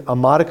in him a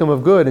modicum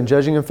of good and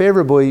judging him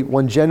favorably,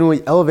 one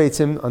genuinely elevates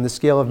him on the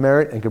scale of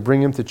merit and can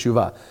bring him to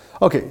tshuva.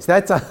 Okay, so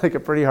that sounds like a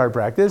pretty hard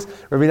practice.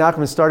 Rabbi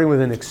Nachman is starting with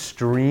an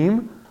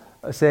extreme,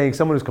 saying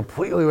someone who's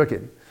completely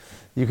wicked.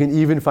 You can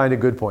even find a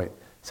good point.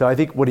 So I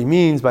think what he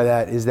means by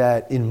that is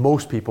that in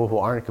most people who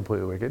aren't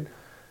completely wicked,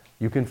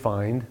 you can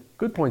find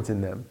good points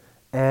in them.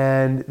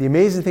 And the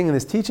amazing thing in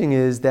this teaching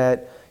is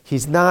that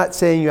he's not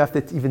saying you have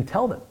to even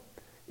tell them.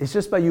 It's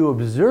just by you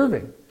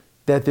observing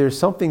that there's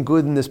something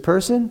good in this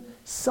person,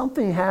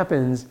 something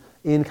happens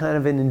in kind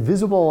of an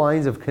invisible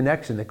lines of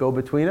connection that go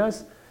between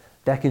us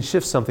that can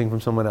shift something from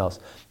someone else.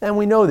 And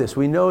we know this.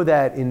 We know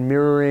that in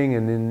mirroring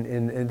and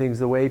in things,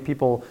 the way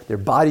people, their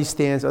body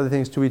stance, other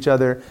things to each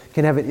other,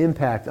 can have an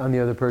impact on the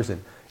other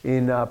person.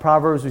 In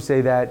Proverbs, we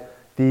say that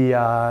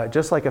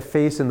just like a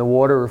face in the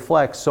water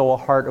reflects, so a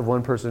heart of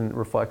one person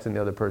reflects in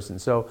the other person.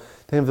 So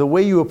the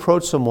way you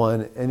approach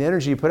someone and the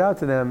energy you put out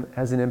to them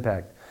has an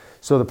impact.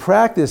 So the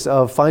practice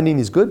of finding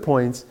these good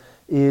points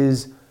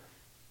is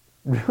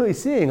really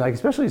seeing, like,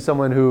 especially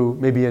someone who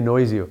maybe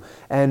annoys you.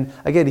 And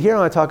again, here I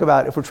want to talk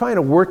about if we're trying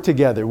to work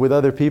together with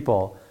other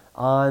people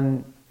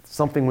on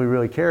something we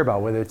really care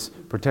about, whether it's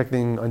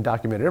protecting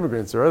undocumented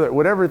immigrants or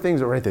whatever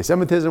things, or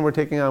anti-Semitism we're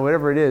taking on,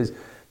 whatever it is,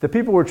 the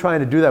people we're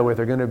trying to do that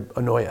with are going to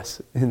annoy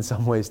us in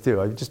some ways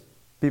too.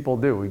 People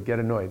do, we get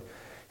annoyed.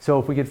 So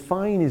if we could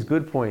find these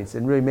good points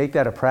and really make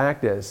that a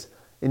practice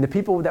in the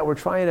people that we're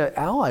trying to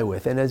ally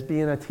with and as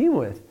being a team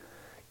with,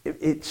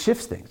 it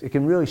shifts things. It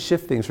can really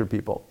shift things for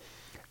people.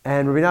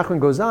 And Rabbi Nachman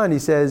goes on, he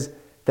says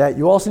that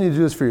you also need to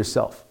do this for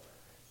yourself.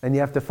 And you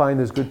have to find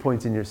those good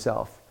points in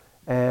yourself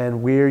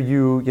and where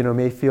you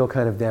may feel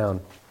kind of down.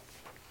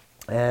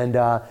 And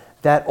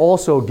that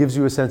also gives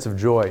you a sense of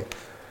joy.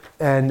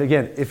 And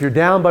again, if you're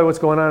down by what's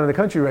going on in the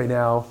country right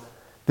now,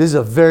 this is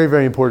a very,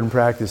 very important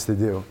practice to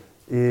do,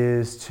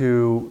 is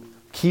to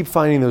keep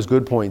finding those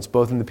good points,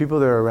 both in the people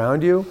that are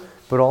around you,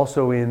 but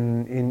also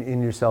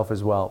in yourself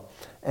as well.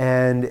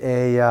 And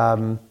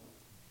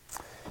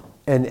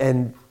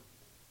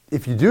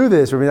if you do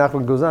this, Rabbi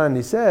Nachman goes on and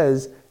he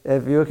says,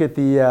 if you look at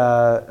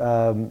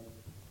the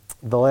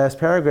last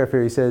paragraph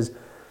here, he says,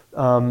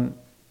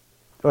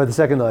 or the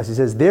second to last, he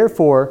says,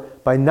 therefore,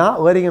 by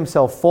not letting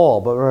himself fall,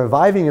 but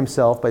reviving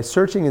himself by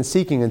searching and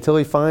seeking until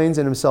he finds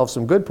in himself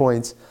some good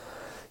points,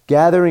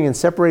 gathering and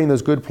separating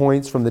those good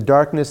points from the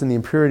darkness and the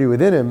impurity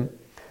within him,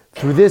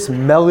 through this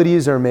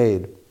melodies are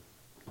made.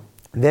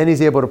 Then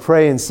he's able to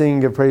pray and sing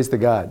and give praise to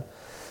God.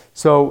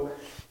 So,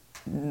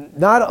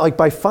 not like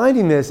by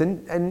finding this,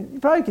 and you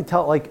probably can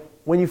tell, like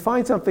when you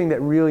find something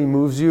that really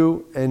moves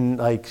you and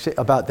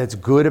that's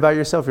good about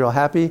yourself, you're all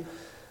happy,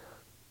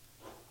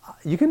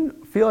 you can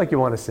feel like you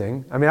want to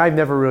sing. I mean, I've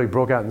never really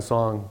broke out in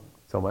song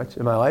so much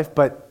in my life,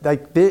 but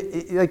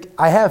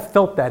I have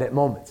felt that at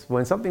moments.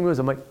 When something moves,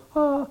 I'm like,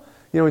 ah.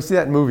 We see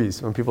that in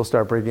movies when people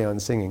start breaking out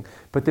and singing.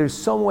 But there's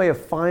some way of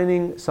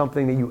finding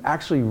something that you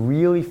actually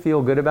really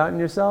feel good about in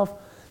yourself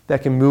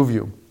that can move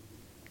you.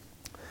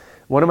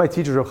 One of my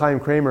teachers, Rav Chaim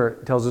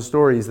Kramer, tells a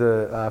story. He's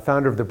the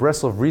founder of the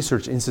Breslov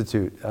Research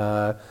Institute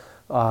that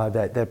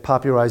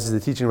popularizes the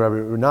teaching of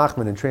Rabbi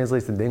Nachman and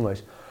translates it into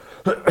English.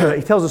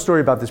 He tells a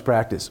story about this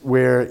practice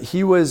where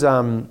he was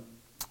about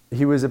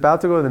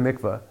to go to the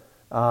mikveh,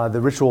 the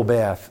ritual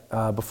bath,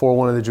 before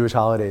one of the Jewish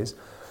holidays.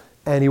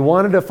 And he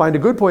wanted to find a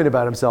good point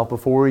about himself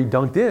before he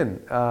dunked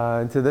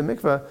into the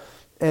mikveh,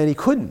 and he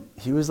couldn't.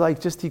 He was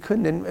like, he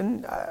couldn't.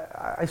 And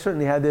I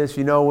certainly had this,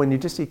 when you're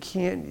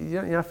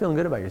not feeling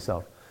good about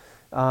yourself.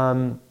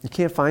 You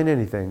can't find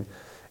anything.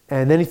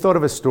 And then he thought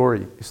of a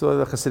story. He thought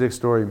of a Hasidic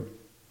story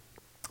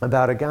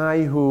about a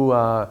guy who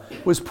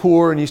was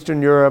poor in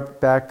Eastern Europe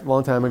back a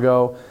long time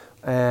ago,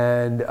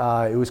 and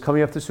it was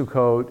coming up to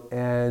Sukkot,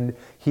 and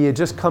he had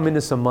just come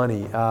into some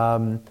money.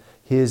 I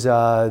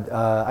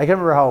can't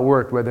remember how it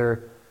worked,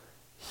 whether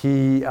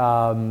his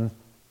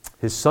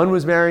son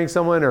was marrying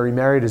someone or he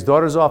married his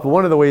daughters off, but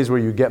one of the ways where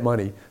you get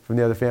money from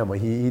the other family.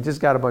 He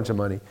just got a bunch of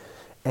money,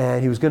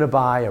 and he was going to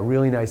buy a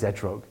really nice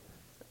etrog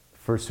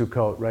for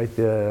Sukkot, right?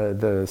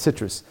 The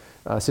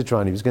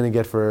citron he was going to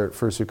get for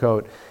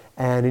Sukkot.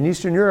 And in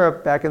Eastern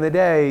Europe, back in the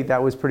day,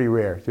 that was pretty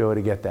rare to be able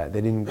to get that.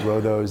 They didn't grow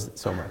those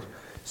so much.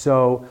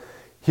 So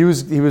he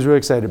was really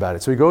excited about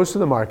it. So he goes to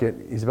the market,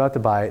 he's about to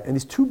buy it, and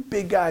these two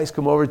big guys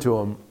come over to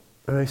him,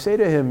 and they say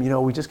to him,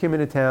 we just came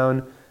into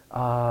town,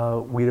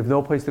 we have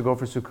no place to go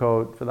for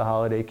Sukkot for the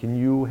holiday, can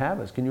you have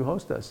us, can you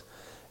host us?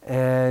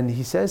 And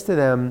he says to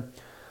them,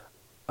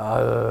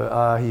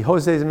 he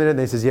hosts a minute, and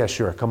they says, yeah,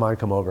 sure, come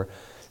over.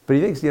 But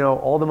he thinks,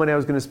 all the money I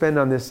was going to spend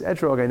on this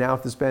etrog, I now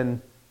have to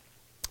spend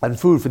on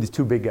food for these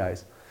two big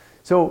guys.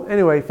 So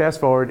anyway, fast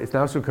forward, it's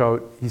now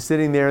Sukkot, he's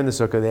sitting there in the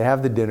sukkah, they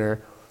have the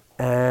dinner,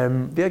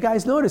 and the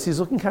guys notice he's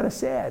looking kind of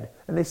sad.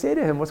 And they say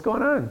to him, what's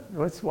going on?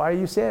 Why are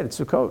you sad? It's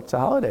Sukkot, it's a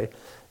holiday.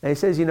 And he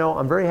says,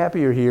 I'm very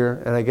happy you're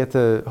here and I get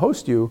to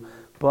host you,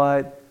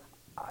 but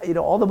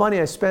all the money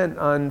I spent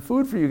on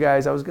food for you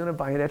guys, I was going to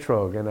buy an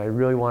etrog, and I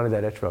really wanted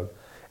that etrog.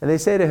 And they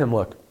say to him,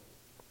 look,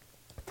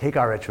 take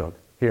our etrog.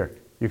 Here,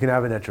 you can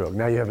have an etrog.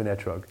 Now you have an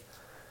etrog.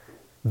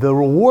 The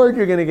reward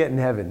you're going to get in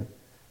heaven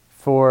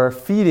for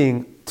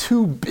feeding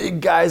two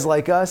big guys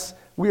like us,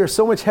 we are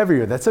so much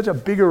heavier. That's such a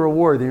bigger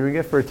reward than you're going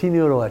to get for a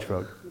teeny little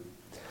etrog.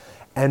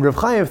 And Rav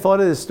Chaim thought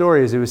of this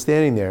story as he was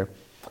standing there,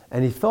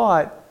 and he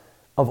thought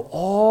of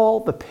all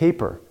the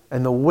paper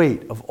and the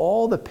weight of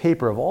all the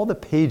paper, of all the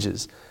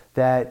pages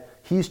that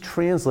he's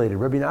translated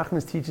Rabbi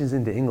Nachman's teachings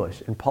into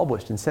English and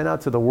published and sent out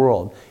to the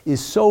world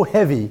is so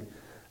heavy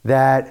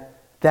that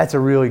that's a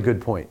really good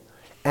point.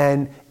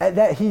 And at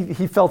that,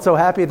 he felt so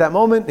happy at that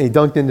moment, and he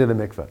dunked into the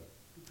mikveh.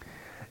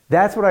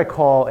 That's what I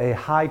call a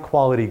high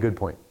quality good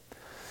point.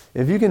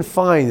 If you can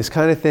find this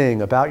kind of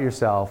thing about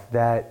yourself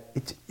that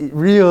it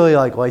really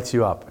lights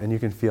you up, and you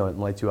can feel it and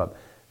lights you up,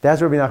 that's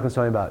what Rabbi Nachman's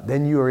talking about.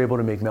 Then you are able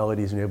to make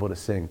melodies and you're able to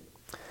sing.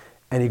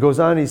 And he goes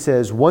on and he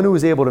says, one who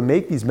is able to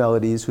make these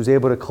melodies, who's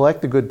able to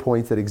collect the good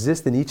points that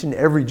exist in each and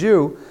every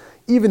Jew,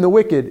 even the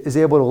wicked, is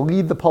able to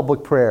lead the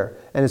public prayer.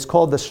 And it's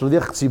called the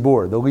Shlich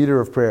Tzibur, the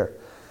leader of prayer.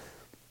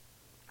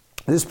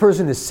 This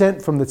person is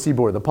sent from the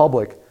Tzibur, the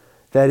public.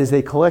 That is,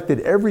 they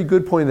collected every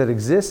good point that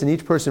exists in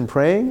each person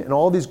praying, and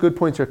all these good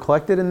points are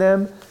collected in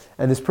them,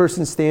 and this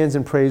person stands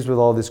and prays with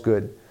all this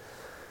good.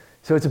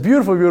 So it's a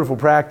beautiful, beautiful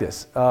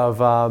practice of,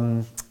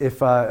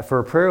 for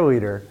a prayer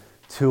leader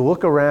to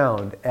look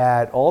around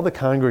at all the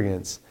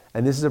congregants,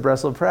 and this is a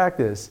Breslov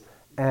practice,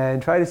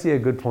 and try to see a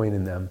good point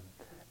in them.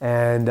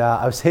 And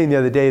I was saying the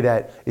other day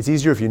that it's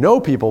easier if you know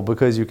people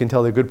because you can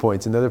tell their good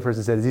points, and the other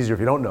person said it's easier if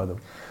you don't know them.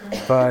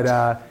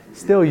 But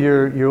still,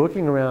 you're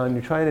looking around,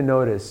 you're trying to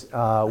notice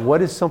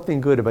what is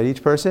something good about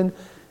each person.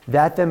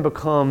 That then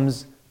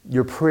becomes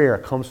your prayer,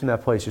 comes from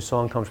that place, your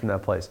song comes from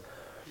that place.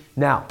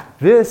 Now,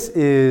 this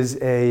is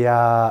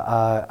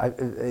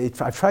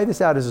I've tried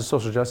this out as a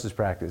social justice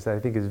practice that I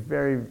think is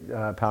very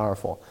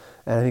powerful,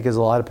 and I think has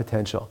a lot of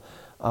potential.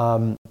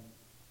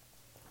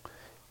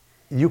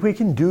 We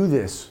can do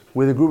this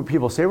with a group of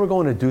people. Say we're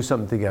going to do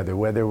something together,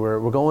 whether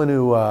we're going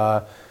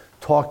to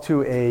talk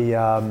to a,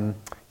 I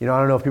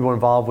don't know if people are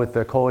involved with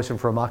the Coalition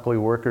for Immokalee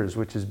Workers,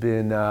 which has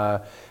been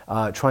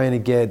trying to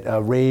get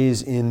a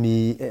raise in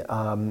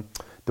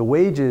the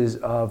wages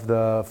of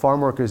the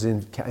farm workers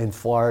in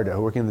Florida who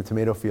are working in the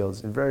tomato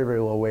fields in very, very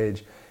low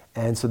wage.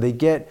 And so they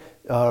get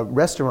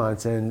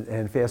restaurants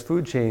and fast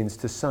food chains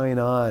to sign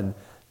on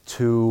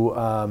to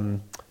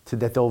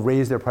that they'll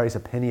raise their price a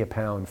penny a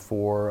pound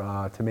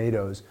for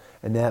tomatoes,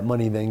 and that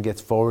money then gets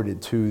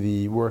forwarded to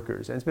the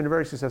workers. And it's been a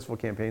very successful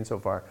campaign so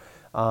far.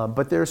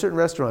 But there are certain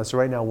restaurants, so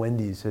right now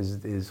Wendy's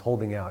is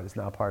holding out, it's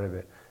not part of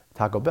it.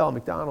 Taco Bell,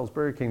 McDonald's,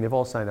 Burger King, they've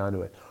all signed on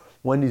to it.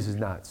 Wendy's is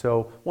not.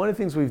 So one of the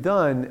things we've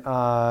done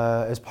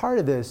as part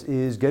of this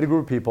is get a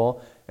group of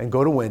people and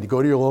go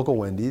to your local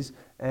Wendy's,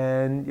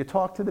 and you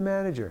talk to the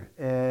manager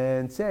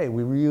and say,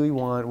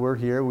 we're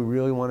here, we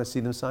really want to see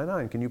them sign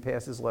on. Can you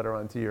pass this letter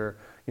on to your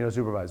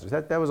supervisors?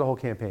 That was a whole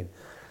campaign.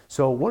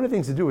 So one of the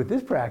things to do with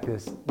this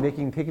practice,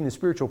 taking the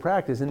spiritual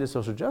practice into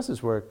social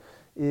justice work,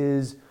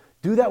 is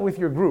do that with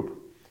your group.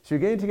 So you're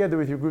getting together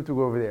with your group to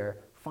go over there,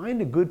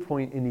 find a good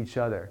point in each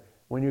other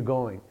when you're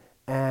going.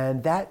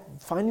 And that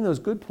finding those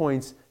good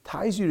points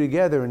ties you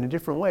together in a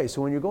different way.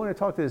 So when you're going to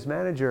talk to this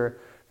manager,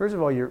 first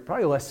of all, you're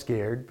probably less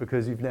scared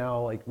because you've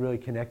now really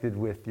connected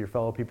with your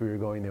fellow people you're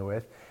going there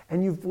with,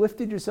 and you've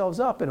lifted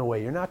yourselves up in a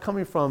way. You're not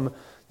coming from,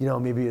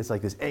 maybe it's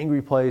like this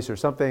angry place or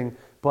something,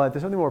 but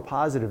there's something more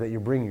positive that you're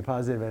bringing,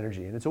 positive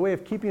energy. And it's a way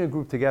of keeping a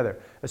group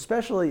together,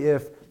 especially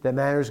if that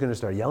manager is going to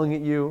start yelling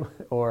at you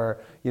or,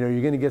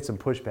 you're going to get some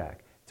pushback.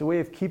 It's a way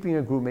of keeping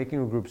a group,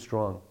 making a group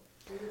strong.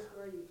 In the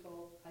story you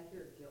told, I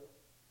hear guilt.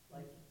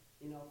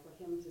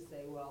 For him to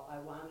say, well, I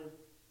wanted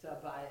to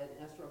buy an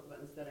esrog, but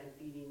instead I'm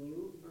feeding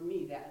you. For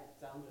me, that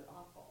sounded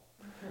awful.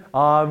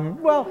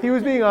 Well, he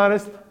was being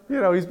honest.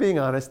 He's being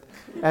honest.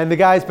 And the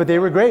guys, but they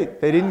were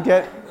great. They didn't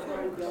get...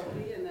 I'm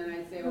guilty, and then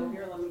I say, oh,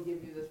 here, let me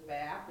give you this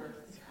back.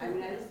 I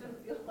just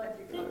don't feel like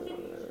it comes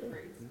from such a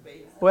great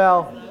space.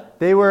 Well,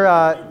 they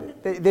were...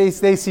 They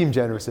seemed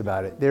generous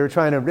about it. They were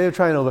trying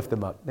to lift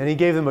them up, and he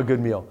gave them a good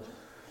meal.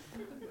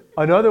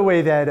 Another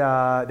way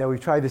that we've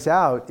tried this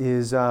out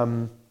is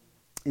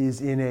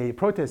in a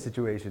protest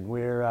situation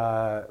where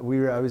I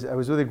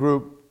was with a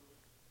group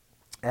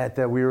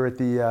we were at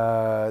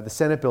the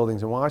Senate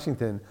buildings in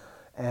Washington,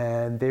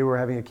 and they were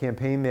having a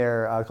campaign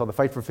there called the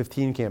Fight for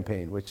 15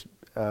 campaign, which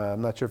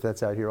I'm not sure if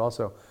that's out here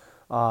also,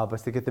 but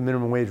to get the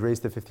minimum wage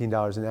raised to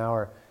 $15 an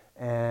hour.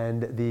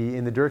 And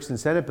in the Dirksen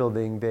Senate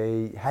building,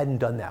 they hadn't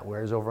done that,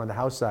 whereas over on the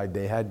House side,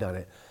 they had done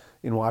it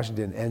in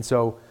Washington. And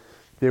so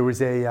there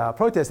was a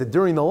protest that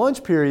during the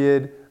lunch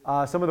period,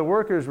 some of the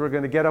workers were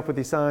going to get up with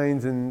these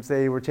signs and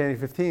say, we're chanting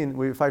 15,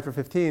 we fight for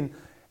 15.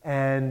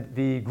 And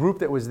the group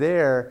that was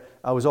there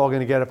was all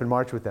going to get up and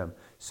march with them.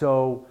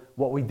 So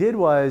what we did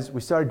was we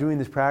started doing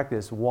this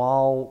practice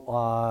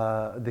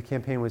while the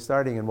campaign was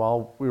starting and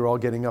while we were all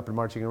getting up and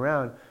marching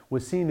around,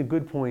 was seeing the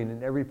good point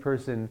in every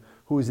person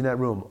who was in that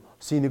room,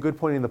 seeing the good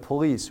point in the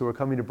police who were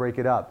coming to break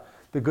it up,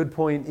 the good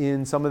point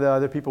in some of the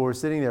other people who were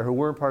sitting there who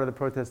weren't part of the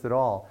protest at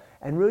all,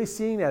 and really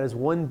seeing that as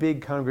one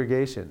big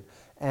congregation.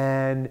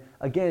 And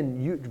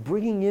again,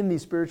 bringing in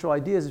these spiritual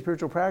ideas and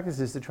spiritual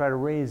practices to try to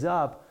raise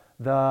up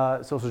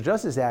the social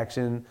justice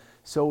action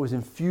so it was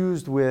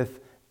infused with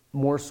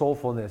more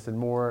soulfulness and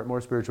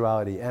more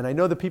spirituality. And I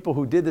know the people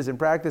who did this in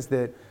practice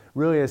that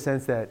really had a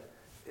sense that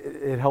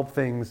it helped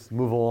things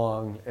move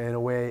along in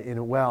a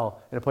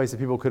place that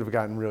people could have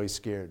gotten really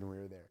scared when we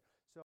were there.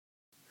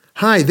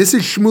 Hi, this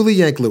is Shmuley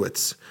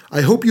Yanklowitz.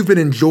 I hope you've been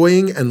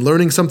enjoying and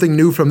learning something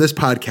new from this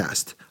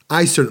podcast.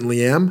 I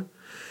certainly am.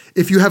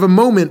 If you have a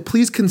moment,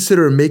 please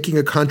consider making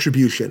a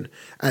contribution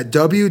at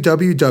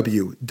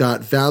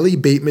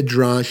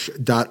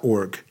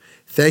www.valleybeitmidrash.org.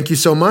 Thank you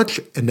so much,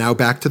 and now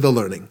back to the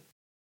learning.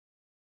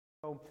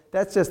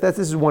 This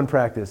is one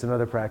practice,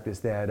 another practice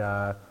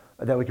that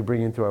we can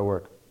bring into our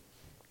work.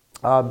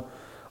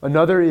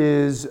 Another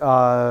is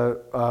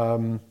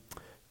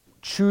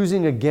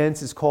choosing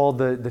against is called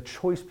the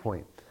choice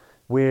point,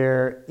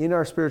 where in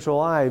our spiritual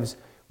lives,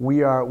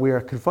 we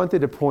are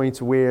confronted at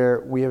points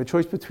where we have a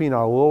choice between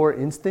our lower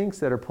instincts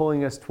that are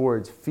pulling us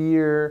towards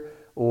fear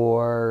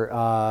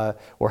or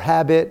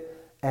habit,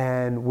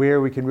 and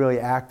where we can really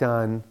act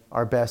on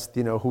our best,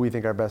 who we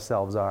think our best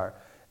selves are.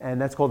 And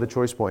that's called the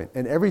choice point.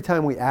 And every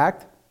time we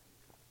act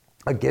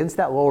against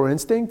that lower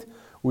instinct,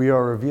 we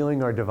are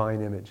revealing our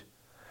divine image.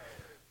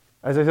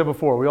 As I said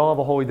before, we all have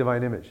a holy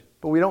divine image,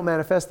 but we don't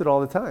manifest it all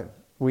the time.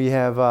 We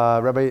have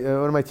one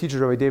of my teachers,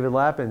 Rabbi David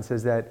Lappin,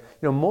 says that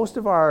most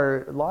of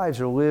our lives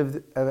are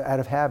lived out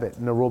of habit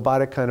in a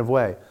robotic kind of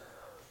way.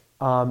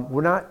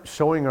 We're not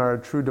showing our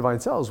true divine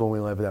selves when we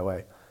live that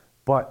way.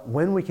 But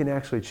when we can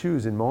actually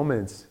choose in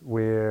moments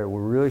where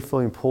we're really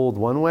feeling pulled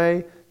one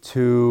way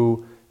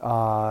to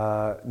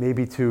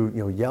maybe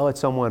to yell at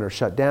someone or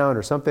shut down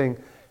or something,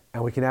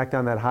 and we can act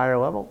on that higher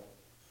level,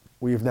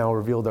 we've now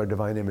revealed our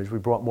divine image. We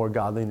brought more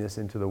godliness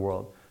into the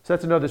world. So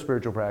that's another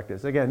spiritual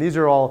practice. Again, these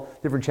are all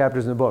different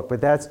chapters in the book,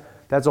 but that's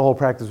a whole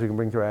practice we can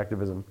bring through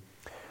activism.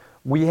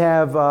 We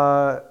have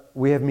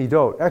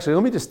midot. Actually,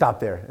 let me just stop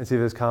there and see if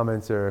there's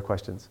comments or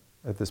questions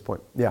at this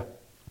point. Yeah.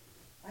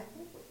 I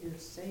think what you're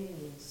saying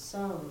in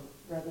some,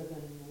 rather than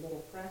in the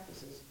little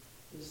practices,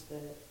 is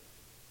that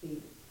the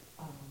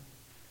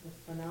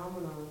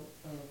phenomenon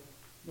of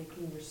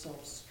making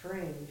yourself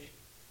strange,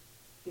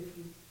 if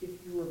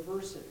you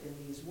reverse it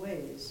in these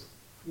ways,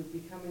 you're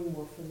becoming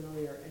more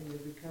familiar and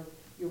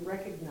you're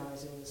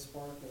recognizing the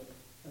spark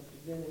of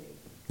divinity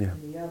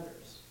in the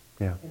others.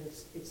 Yeah. And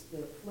it's the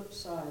flip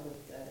side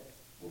of that.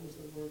 What was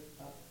the word?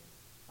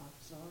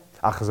 Achzar?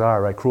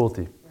 Achzar, right?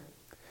 Cruelty.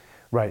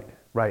 Right.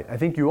 Right. I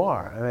think you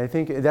are. And I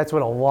think that's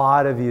what a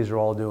lot of these are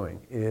all doing,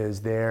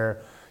 is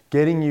they're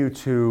getting you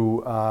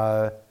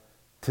to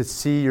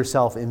see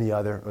yourself in the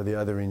other or the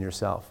other in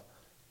yourself.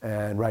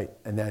 And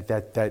and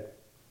that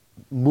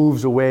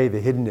moves away the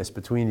hiddenness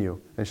between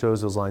you and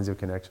shows those lines of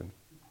connection.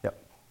 Yep.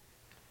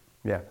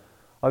 Yeah.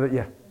 I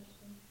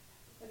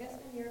guess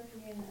in your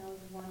opinion, I was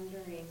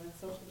wondering, with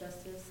social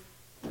justice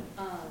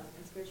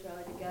and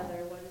spirituality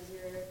together, what is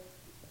your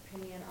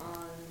opinion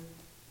on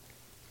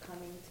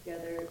coming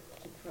together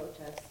to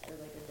protest or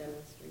like a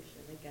demonstration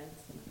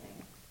against something?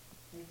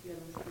 If you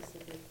have a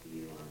specific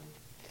view on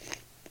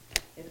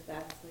if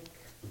that's like,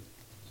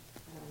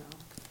 I don't know,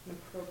 an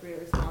appropriate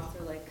response,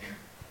 or like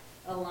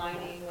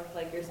aligning with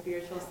like your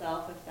spiritual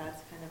self, if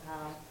that's kind of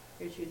how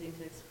you're choosing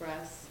to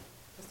express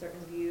a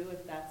certain view,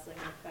 if that's like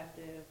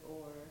effective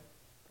or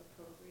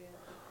appropriate?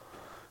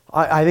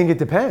 I think it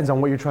depends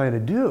on what you're trying to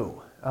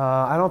do.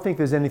 I don't think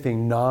there's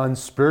anything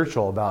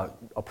non-spiritual about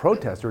a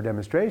protest or a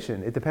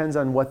demonstration. It depends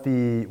on what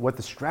the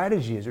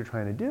strategy is you're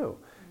trying to do.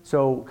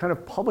 So kind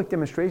of public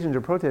demonstrations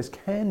or protests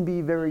can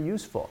be very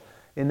useful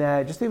in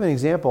that, just to give an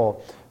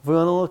example, if we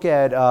want to look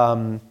at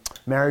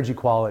marriage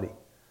equality,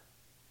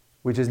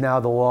 which is now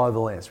the law of the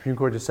land. Supreme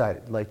Court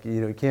decided,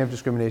 you can't have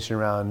discrimination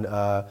around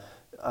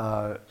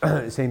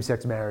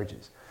same-sex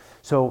marriages.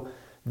 So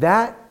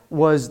that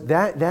was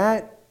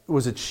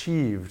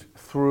achieved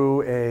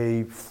through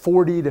a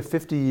 40 to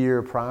 50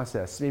 year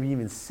process, maybe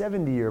even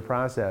 70-year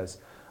process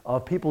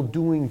of people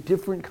doing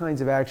different kinds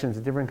of actions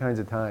at different kinds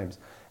of times.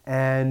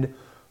 And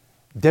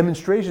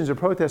demonstrations or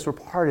protests were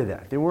part of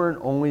that. They weren't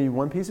only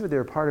one piece of it, they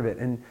were part of it.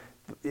 And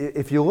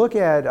if you look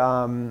at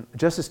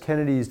Justice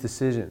Kennedy's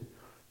decision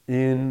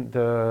in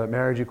the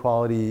marriage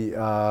equality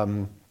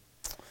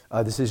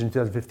decision in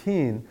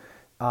 2015,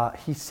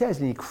 he says,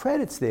 and he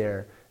credits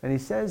there, and he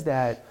says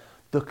that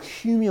the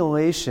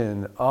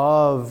accumulation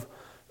of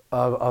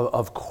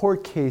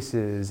court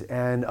cases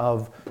and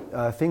of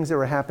things that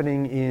were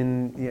happening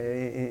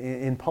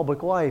in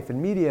public life and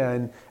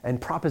media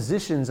and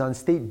propositions on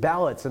state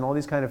ballots and all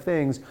these kind of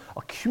things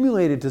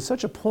accumulated to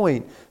such a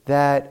point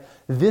that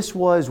this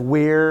was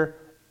where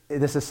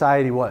the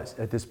society was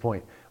at this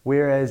point.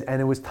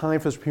 And it was time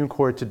for the Supreme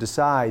Court to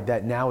decide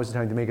that now is the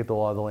time to make it the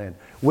law of the land.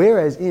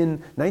 Whereas in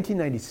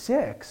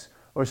 1996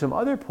 or some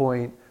other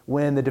point,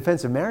 when the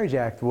Defense of Marriage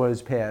Act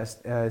was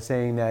passed,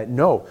 saying that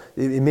no,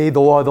 it made the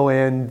law of the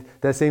land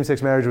that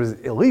same-sex marriage was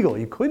illegal,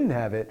 you couldn't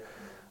have it,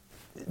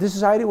 the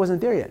society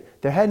wasn't there yet.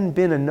 There hadn't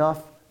been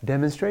enough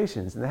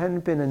demonstrations, and there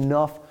hadn't been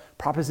enough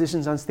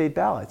propositions on state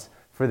ballots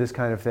for this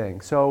kind of thing.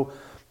 So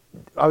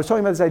I was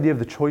talking about this idea of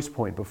the choice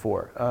point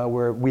before,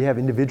 where we have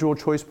individual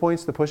choice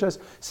points to push us.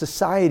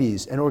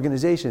 Societies and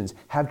organizations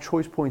have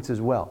choice points as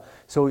well.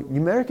 So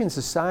American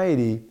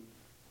society,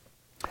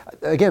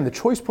 again, the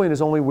choice point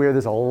is only where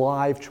there's a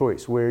live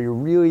choice, where you're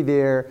really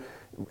there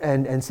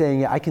and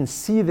saying, I can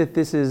see that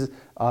this is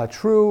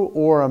true,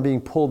 or I'm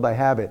being pulled by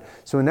habit.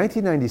 So in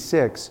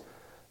 1996,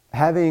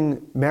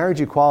 having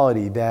marriage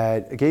equality,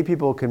 that gay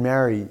people can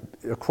marry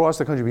across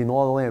the country, being the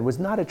law of the land, was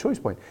not a choice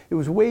point. It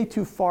was way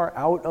too far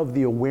out of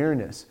the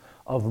awareness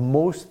of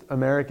most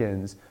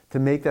Americans to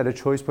make that a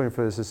choice point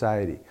for the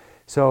society.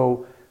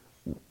 So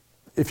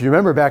if you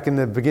remember back in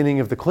the beginning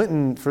of the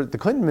Clinton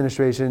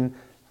administration,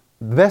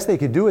 the best they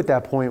could do at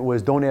that point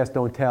was don't ask,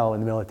 don't tell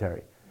in the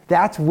military.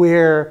 That's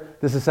where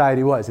the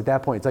society was at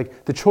that point. It's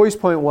like the choice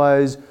point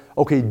was,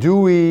 okay, do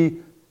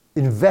we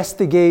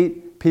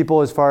investigate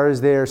people as far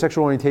as their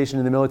sexual orientation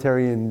in the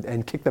military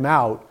and kick them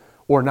out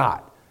or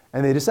not?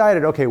 And they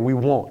decided, okay, we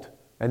won't.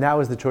 And that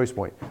was the choice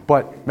point.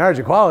 But marriage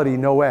equality,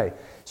 no way.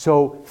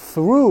 So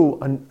through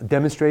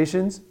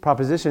demonstrations,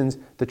 propositions,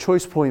 the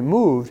choice point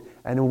moved,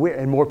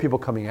 and more people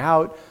coming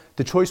out.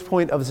 The choice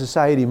point of the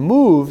society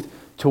moved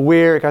to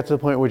where it got to the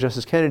point where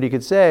Justice Kennedy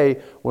could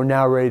say, we're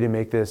now ready to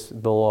make this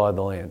the law of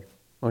the land.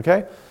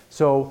 Okay?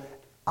 So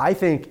I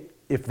think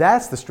if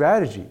that's the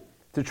strategy,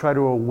 to try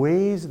to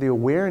raise the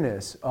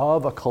awareness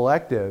of a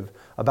collective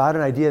about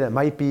an idea that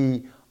might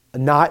be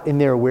not in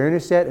their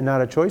awareness set and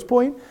not a choice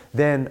point,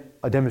 then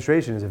a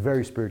demonstration is a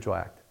very spiritual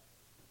act.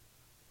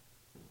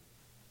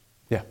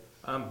 Yeah.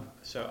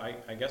 So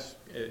I guess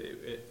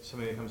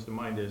something that comes to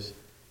mind is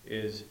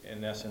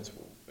in essence,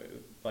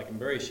 like in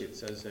Bereshit, it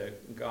says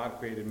that God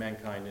created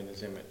mankind in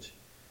his image.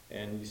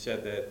 And you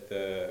said that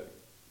the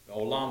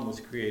Olam was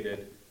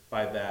created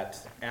by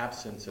that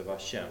absence of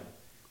Hashem.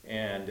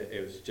 And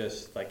it was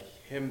just like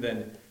him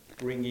then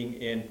bringing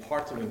in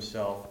parts of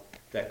himself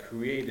that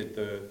created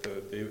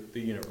the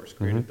universe,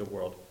 created the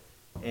world.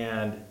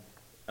 And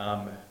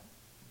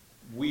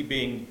we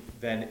being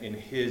then in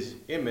his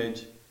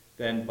image,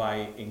 then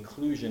by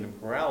inclusion and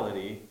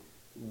plurality,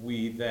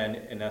 we then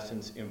in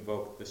essence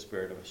invoke the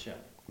spirit of Hashem.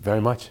 Very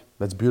much.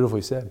 That's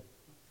beautifully said.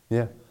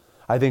 Yeah.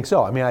 I think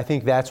so. I mean, I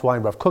think that's why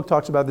Rav Kook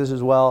talks about this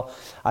as well.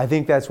 I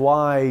think that's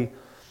why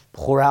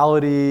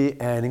plurality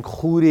and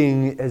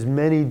including as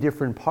many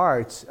different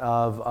parts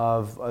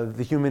of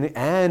the human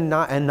and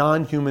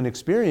non-human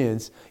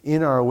experience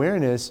in our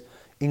awareness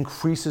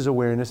increases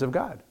awareness of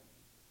God.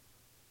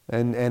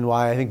 And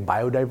why I think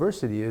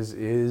biodiversity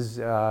is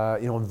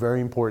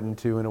very important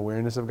to an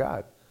awareness of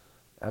God.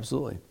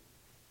 Absolutely.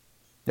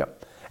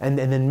 Yep. And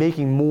then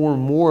making more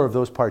and more of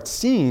those parts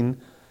seen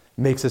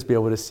makes us be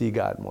able to see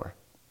God more.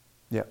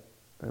 Yeah,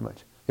 very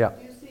much. Yeah.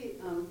 Do you see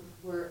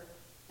where,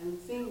 and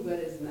seeing good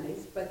is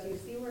nice, but do you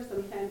see where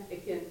sometimes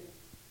it can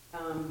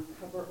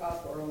cover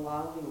up or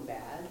allowing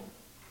bad?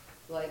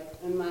 Like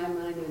in my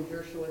mind, in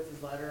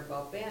Dershowitz's letter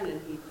about Bannon,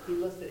 he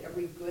listed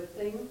every good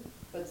thing,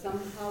 but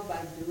somehow by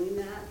doing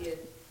that,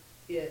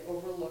 it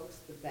overlooks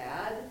the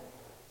bad.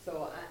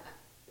 So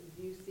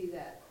do you see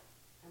that?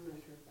 I'm not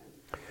sure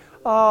if I'm...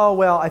 Oh,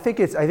 well, I think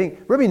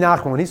Rabbi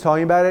Nachman, when he's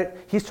talking about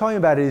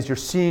it as you're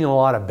seeing a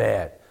lot of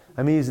bad.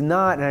 I mean, he's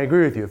not, and I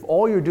agree with you, if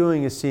all you're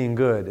doing is seeing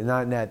good and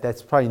not net,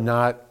 that's probably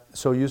not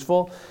so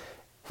useful.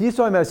 He's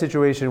talking about a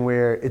situation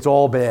where it's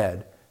all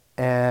bad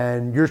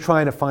and you're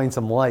trying to find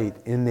some light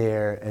in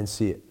there and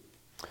see it.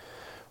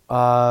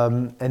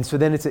 And so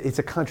then it's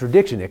a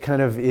contradiction. It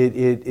kind of,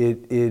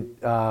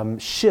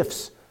 it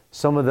shifts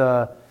some of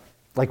the,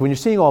 like when you're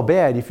seeing all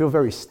bad, you feel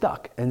very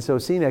stuck. And so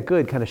seeing that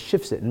good kind of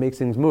shifts it and makes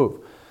things move.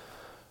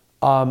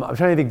 I'm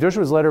trying to think,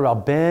 Dershowitz's letter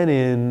about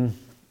Ben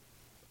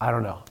I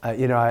don't know.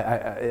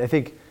 I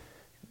think,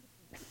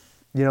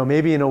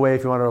 maybe in a way,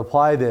 if you want to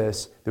apply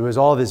this, there was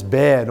all this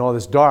bad and all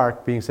this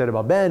dark being said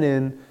about Ben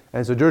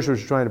and so Dershowitz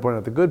was trying to point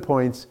out the good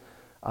points.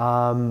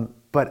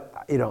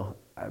 But,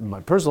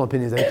 my personal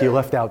opinion is I think he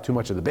left out too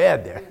much of the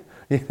bad there,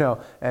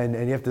 and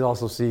you have to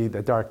also see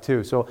the dark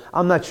too. So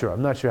I'm not sure how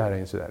to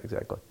answer that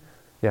exactly.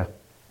 Yeah.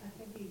 I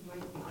think he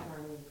might be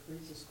trying to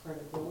increase his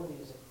credibility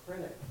as a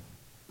critic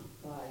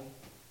by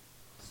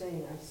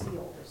saying, I see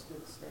all this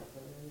good stuff,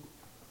 and then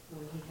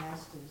when he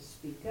has to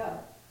speak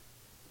up,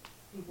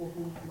 people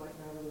who might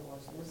not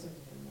otherwise listen to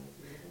him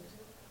might be able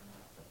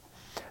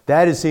to.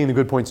 That is seeing the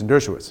good points in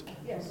Dershowitz.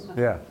 Yes.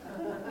 Yeah.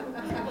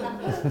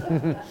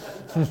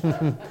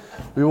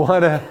 We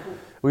want to,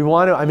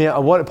 I mean,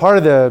 part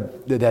of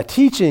that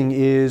teaching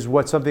is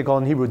what's something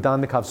called in Hebrew,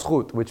 dan mekav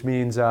zchut, which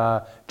means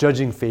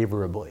judging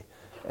favorably.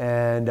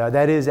 And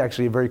that is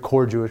actually a very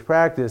core Jewish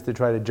practice to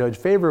try to judge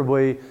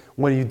favorably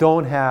when you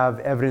don't have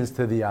evidence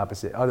to the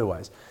opposite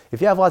otherwise.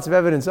 If you have lots of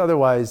evidence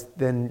otherwise,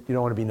 then you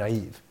don't want to be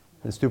naive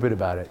and stupid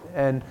about it.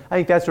 And I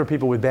think that's where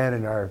people with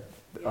Bannon are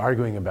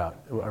arguing about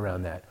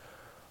around that.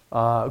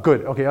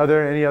 Good. Okay,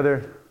 any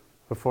other,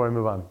 before I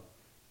move on?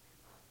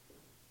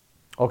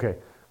 Okay,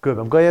 good.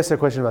 I'm glad you asked that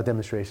question about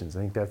demonstrations.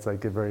 I think that's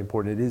very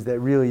important. That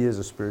really is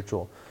a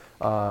spiritual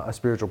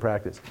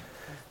practice.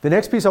 The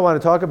next piece I want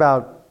to talk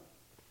about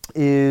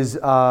is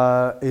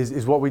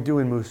what we do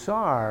in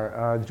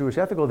Musar, the Jewish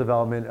ethical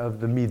development of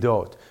the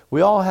Midot.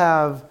 We all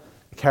have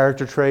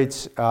character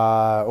traits,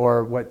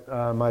 or what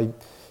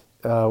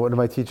one of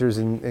my teachers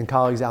and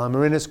colleagues, Alan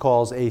Marinis,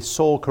 calls a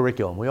soul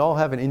curriculum. We all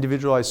have an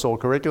individualized soul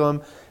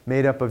curriculum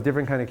made up of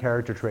different kind of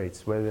character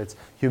traits, whether it's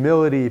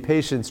humility,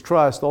 patience,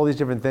 trust, all these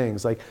different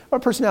things, like our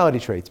personality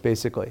traits,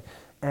 basically.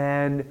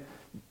 And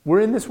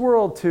we're in this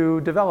world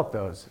to develop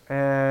those,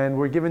 and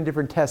we're given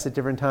different tests at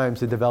different times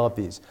to develop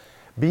these.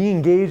 Being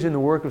engaged in the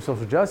work of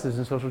social justice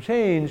and social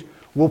change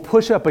will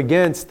push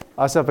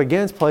us up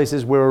against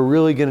places where we're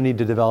really going to need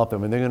to develop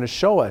them, and they're going to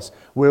show us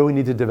where we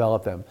need to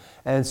develop them.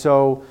 And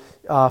so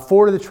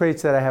 4 of the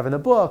traits that I have in the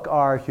book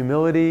are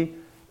humility,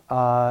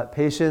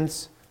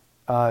 patience,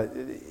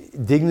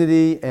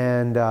 dignity,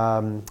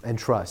 and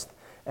trust.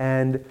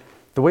 And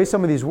the way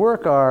some of these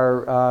work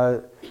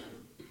are,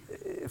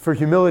 for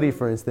humility,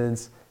 for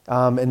instance,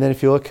 and then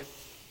if you look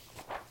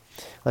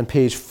on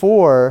page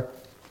 4,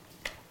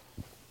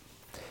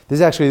 this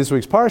is actually this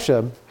week's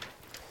Parsha.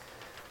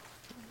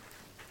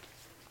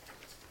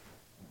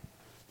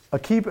 A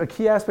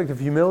key aspect of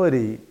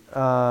humility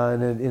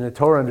in a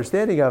Torah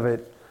understanding of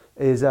it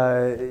is,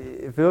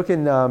 if you look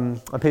on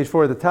page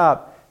 4 at the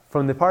top,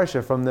 from the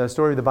Parsha, from the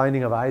story of the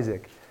binding of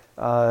Isaac,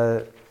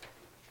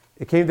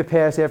 it came to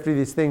pass after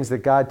these things that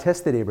God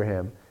tested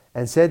Abraham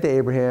and said to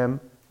Abraham,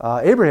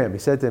 he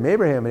said to him,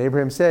 Abraham, and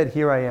Abraham said,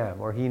 here I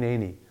am, or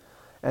Hineni.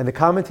 And the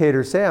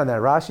commentators say on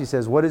that, Rashi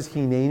says, what does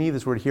Hineni,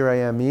 this word here I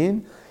am,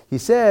 mean? He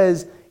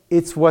says,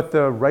 it's what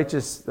the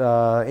righteous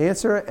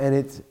answer, and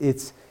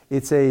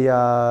it's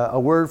a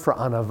word for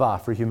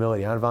anava, for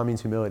humility. Anava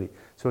means humility.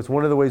 So it's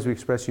one of the ways we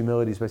express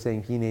humility is by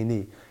saying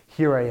Hineni,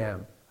 here I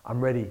am, I'm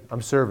ready,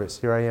 I'm service,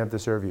 here I am to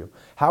serve you.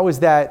 How is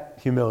that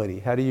humility?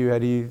 How do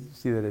you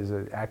see that as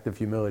an act of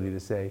humility to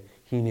say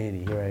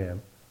Hineni, here I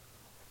am?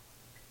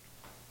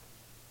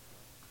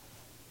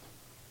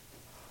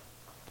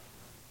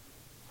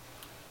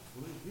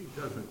 He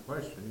doesn't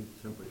question,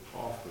 he simply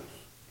offers.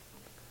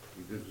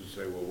 He doesn't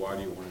say, well, why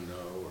do you want to know,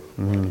 or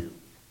why do you...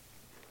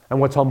 And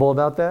what's humble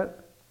about that?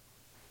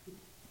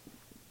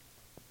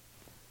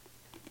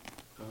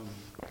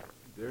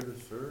 They're to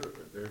serve,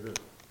 they're to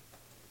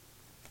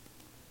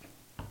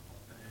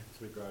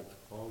answer God's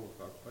call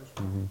without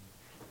question.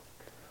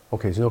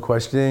 Okay, so no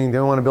questioning. They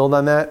don't want to build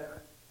on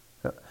that?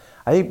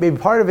 I think maybe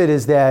part of it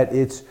is that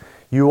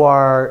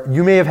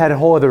you may have had a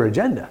whole other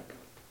agenda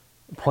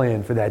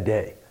planned for that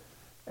day.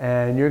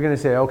 And you're going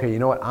to say, okay, you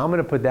know what, I'm going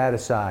to put that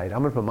aside.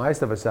 I'm going to put my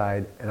stuff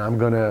aside, and I'm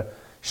going to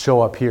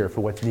show up here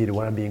for what's needed,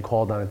 what I'm being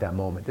called on at that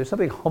moment. There's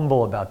something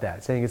humble about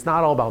that, saying it's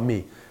not all about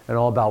me and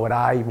all about what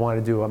I want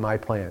to do on my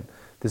plan.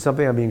 There's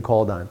something I'm being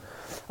called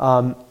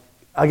on.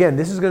 Again,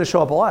 this is going to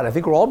show up a lot. I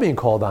think we're all being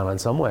called on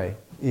some way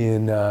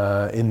in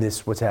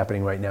this, what's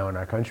happening right now in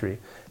our country.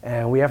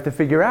 And we have to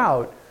figure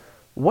out,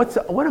 what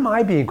am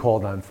I being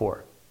called on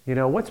for? You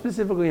know, what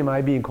specifically am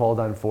I being called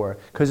on for?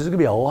 Because there's going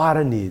to be a lot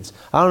of needs.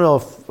 I don't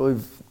know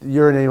if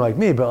you're anything like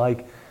me, but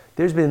like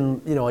there's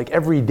been, you know, like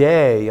every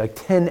day, like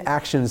 10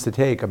 actions to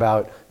take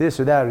about this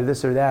or that or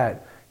this or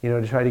that, you know,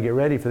 to try to get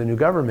ready for the new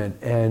government.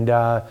 And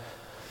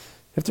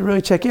you have to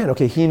really check in.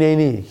 Okay,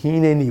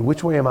 Hineni,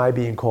 which way am I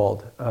being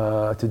called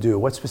to do?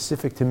 What's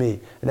specific to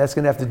me? And that's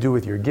going to have to do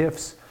with your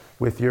gifts,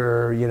 with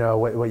your, you know,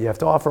 what you have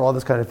to offer, all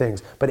those kind of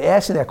things. But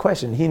asking that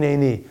question,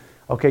 Hineni,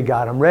 okay,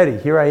 God, I'm ready.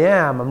 Here I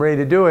am. I'm ready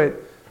to do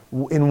it.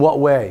 In what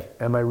way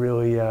am I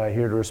really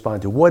here to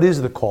respond to? What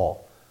is the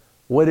call?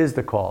 What is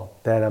the call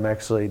that I'm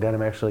actually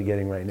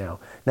getting right now?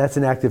 And that's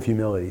an act of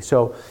humility.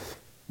 So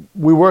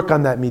we work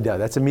on that midah.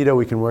 That's a midah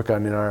we can work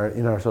on in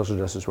our social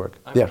justice work.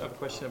 I have a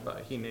question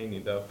about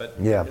Hineni though, but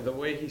yeah. The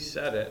way he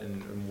said it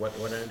and what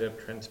ended up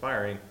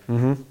transpiring,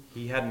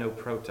 he had no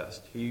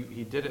protest.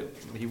 He did it.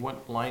 He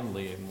went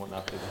blindly and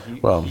whatnot.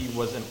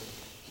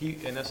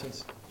 In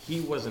essence,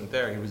 he wasn't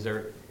there. He was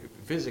there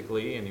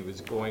physically, and he was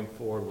going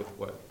forward with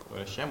what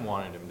Hashem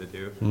wanted him to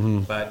do.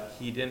 But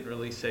he didn't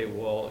really say,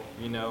 well,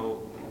 you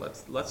know,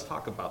 let's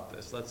talk about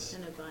this. Let's.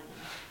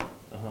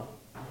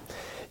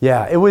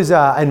 Yeah, it was,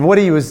 and what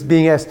he was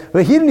being asked,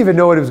 but he didn't even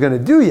know what he was going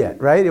to do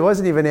yet, right? It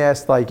wasn't even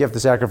asked like, you have to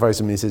sacrifice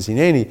him. He says,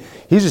 Hineni.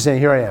 He's just saying,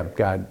 here I am,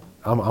 God,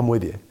 I'm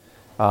with you.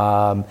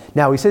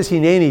 Now, he says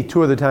Hineni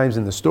 2 other times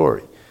in the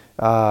story.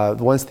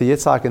 Once to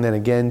Yitzhak and then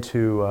again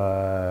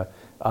to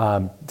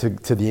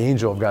the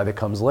angel of God that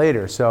comes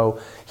later.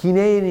 So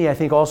Hineni, I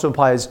think, also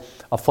implies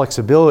a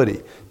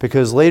flexibility,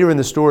 because later in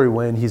the story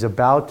when he's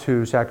about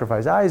to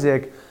sacrifice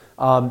Isaac,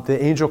 the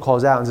angel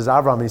calls out and says,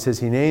 Avram, and he says,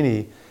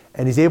 Hineni,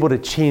 and he's able to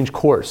change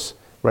course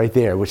right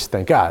there, which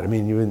thank God. I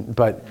mean,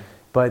 but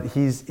I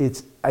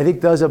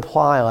think does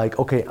apply like,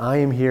 okay, I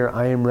am here,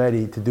 I am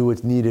ready to do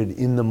what's needed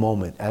in the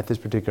moment, at this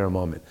particular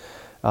moment.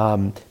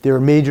 There are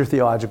major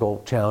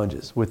theological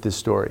challenges with this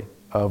story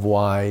of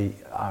why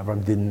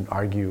Avram didn't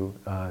argue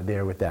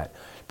there with that.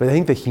 But I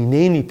think the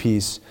Hineni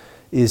piece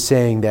is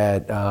saying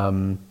that,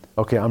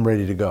 okay, I'm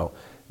ready to go.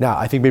 Now,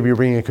 I think maybe you're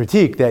bringing a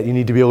critique that you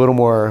need to be a little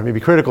more maybe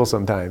critical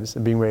sometimes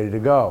and being ready to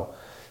go.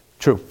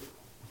 True.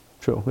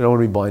 We don't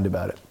want to be blind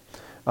about it.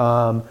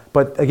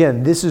 But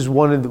again, this is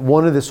one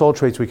of the soul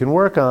traits we can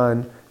work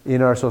on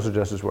in our social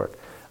justice work.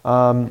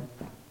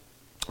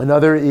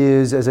 Another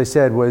is, as I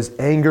said, was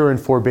anger and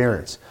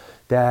forbearance.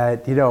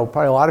 That, you know,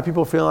 probably a lot of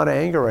people feel a lot of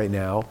anger right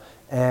now,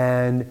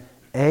 and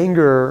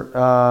anger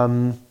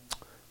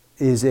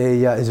is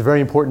a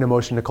very important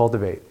emotion to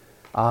cultivate.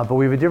 But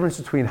we have a difference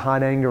between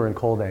hot anger and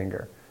cold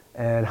anger.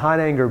 And hot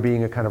anger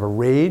being a kind of a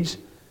rage,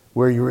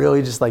 where you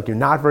really just like, you're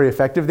not very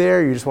effective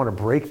there, you just want to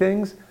break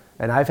things.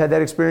 And I've had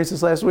that experience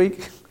this last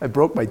week. I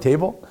broke my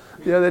table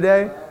the other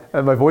day,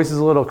 and my voice is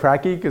a little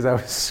cracky because I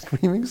was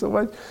screaming so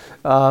much.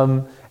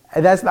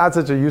 And that's not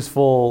such a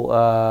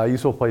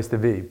useful place to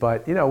be.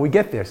 But, you know, we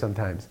get there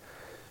sometimes.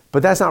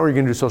 But that's not where you're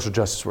going to do social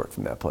justice work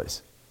from that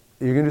place.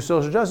 You're going to do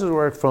social justice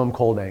work from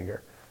cold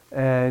anger.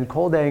 And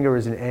cold anger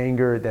is an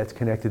anger that's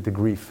connected to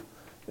grief.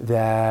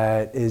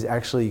 that is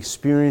actually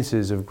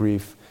experiences of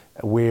grief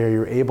where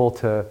you're able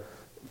to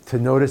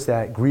notice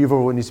that, grieve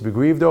over what needs to be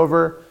grieved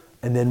over,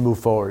 and then move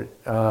forward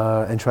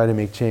and try to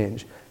make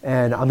change.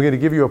 And I'm going to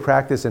give you a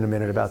practice in a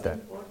minute about that.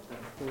 It's important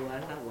to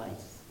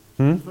analyze.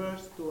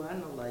 First, to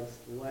analyze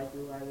why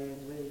you are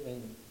angry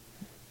and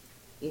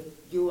if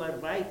you are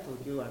right or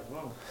you are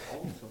wrong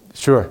also.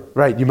 Sure,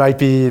 right. It might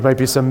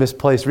be some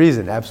misplaced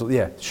reason. Absolutely,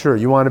 yeah. Sure,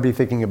 you want to be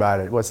thinking about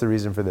it. What's the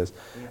reason for this?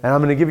 And I'm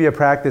going to give you a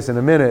practice in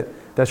a minute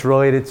that's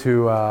related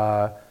to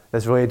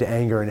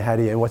anger and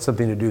and what's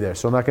something to do there.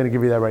 So I'm not going to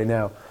give you that right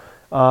now.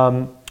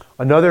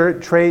 Another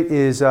trait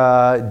is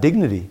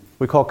dignity.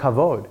 We call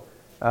kavod,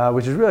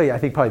 which is really, I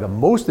think, probably the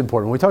most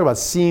important. When we talk about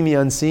seeing the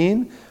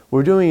unseen, what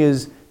we're doing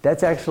is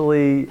that's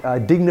actually a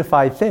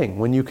dignified thing.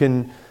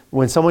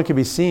 When someone can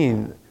be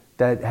seen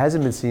that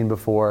hasn't been seen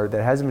before,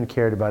 that hasn't been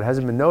cared about,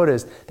 hasn't been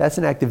noticed, that's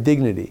an act of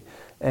dignity.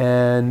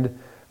 And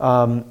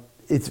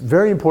it's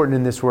very important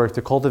in this work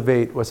to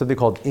cultivate what's something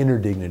called inner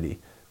dignity,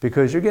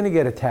 because you're going to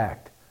get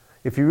attacked.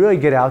 If you really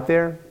get out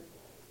there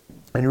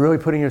and you're really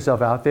putting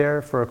yourself out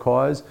there for a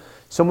cause,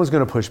 someone's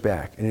going to push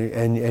back,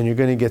 and you're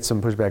going to get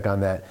some pushback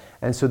on that.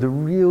 And so to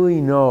really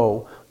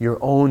know your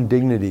own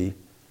dignity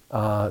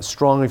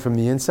strongly from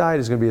the inside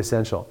is going to be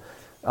essential.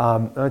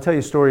 I'm going to tell you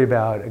a story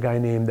about a guy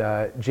named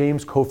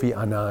James Kofi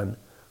Annan,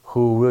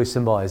 who really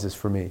symbolizes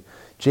for me.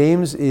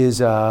 James is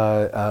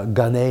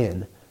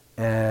Ghanaian,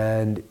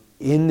 and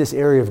in this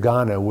area of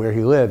Ghana where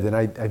he lived, and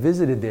I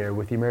visited there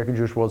with the American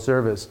Jewish World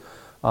Service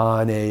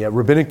on a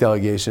rabbinic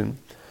delegation.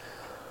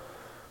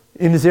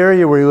 In this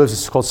area where he lives,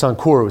 it's called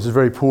Sankour, which is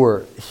very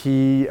poor.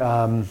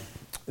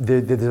 There's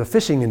a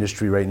fishing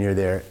industry right near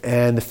there,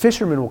 and the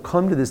fishermen will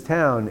come to this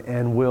town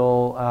and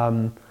will,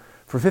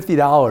 for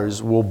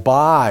 $50, will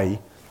buy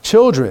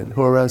children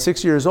who are around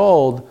 6 years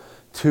old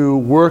to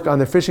work on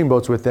their fishing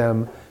boats with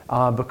them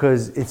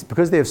because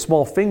they have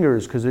small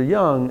fingers, because they're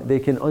young, they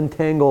can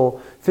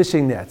untangle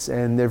fishing nets,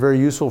 and they're very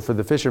useful for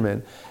the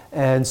fishermen.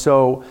 And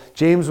so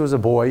James was a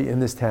boy in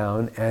this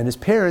town, and his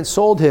parents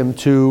sold him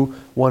to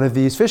one of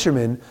these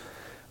fishermen.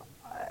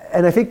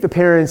 And I think the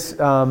parents,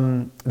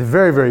 they're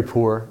very, very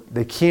poor.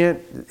 They can't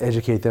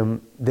educate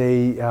them.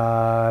 They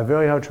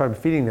very hard time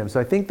feeding them. So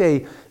I think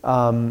they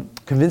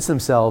convince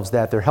themselves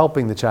that they're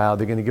helping the child.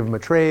 They're going to give him a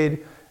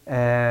trade,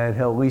 and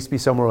he'll at least be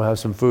somewhere who'll have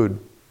some food.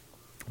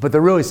 But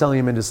they're really selling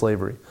him into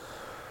slavery.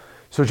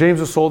 So James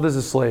was sold as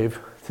a slave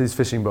to these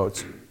fishing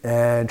boats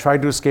and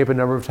tried to escape a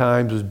number of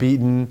times, was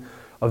beaten.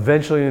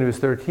 Eventually, when he was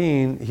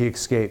 13, he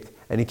escaped.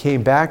 And he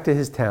came back to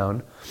his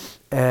town,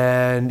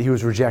 and he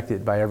was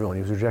rejected by everyone.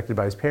 He was rejected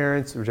by his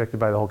parents, rejected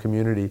by the whole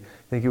community.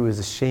 I think it was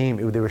a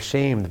shame. They were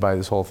shamed by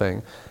this whole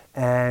thing.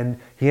 And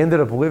he ended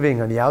up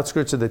living on the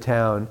outskirts of the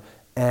town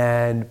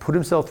and put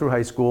himself through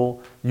high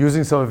school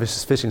using some of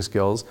his fishing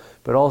skills,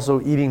 but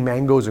also eating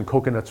mangoes and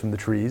coconuts from the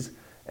trees.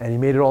 And he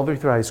made it all the way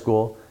through high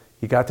school.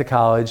 He got to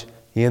college.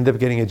 He ended up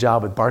getting a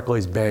job at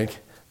Barclays Bank,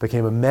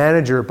 became a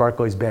manager at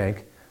Barclays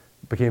Bank,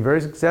 became very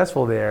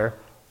successful there,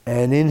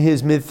 and in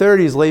his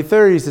mid-30s, late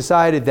 30s,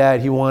 decided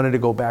that he wanted to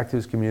go back to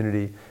his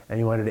community and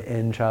he wanted to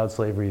end child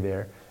slavery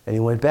there. And he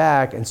went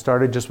back and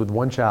started just with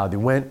one child. He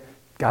went,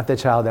 got that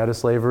child out of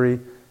slavery,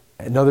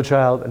 another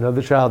child,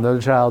 another child,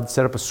 another child,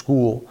 set up a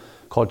school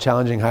called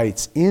Challenging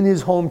Heights in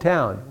his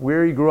hometown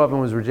where he grew up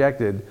and was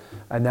rejected,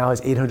 and now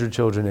has 800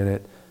 children in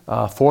it,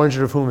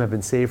 400 of whom have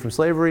been saved from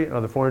slavery,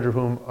 another 400 of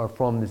whom are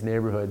from this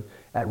neighborhood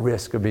at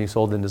risk of being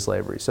sold into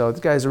slavery. So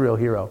this guy's a real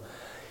hero.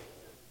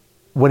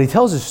 When he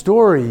tells his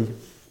story,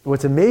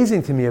 what's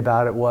amazing to me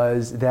about it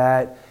was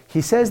that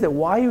he says that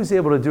why he was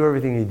able to do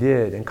everything he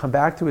did and come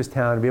back to his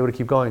town and be able to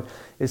keep going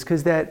is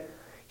because that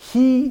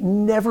he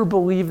never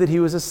believed that he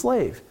was a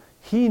slave.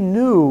 He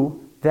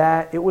knew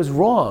that it was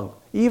wrong.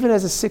 Even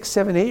as a 6,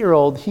 7,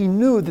 8-year-old, he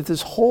knew that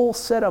this whole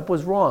setup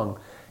was wrong.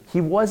 He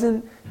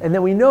wasn't, and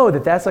then we know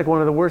that that's like one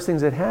of the worst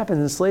things that happens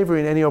in slavery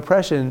and any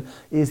oppression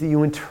is that you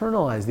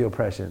internalize the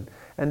oppression.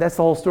 And that's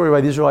the whole story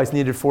why the Israelites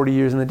needed 40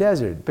 years in the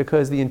desert,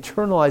 because they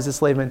internalized the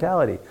slave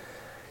mentality.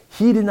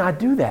 He did not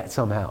do that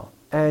somehow.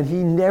 And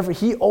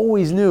he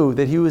always knew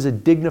that he was a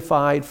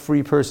dignified,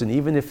 free person,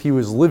 even if he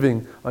was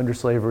living under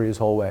slavery his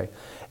whole way.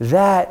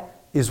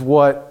 That is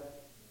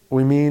what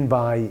we mean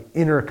by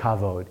inner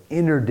kavod,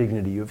 inner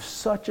dignity. You have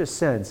such a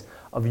sense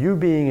of you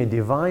being a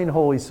divine,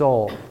 holy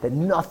soul that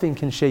nothing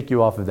can shake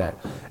you off of that.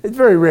 It's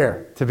very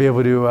rare to be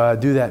able to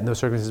do that in those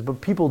circumstances,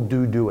 but people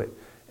do it.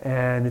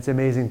 And it's an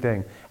amazing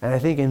thing. And I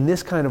think in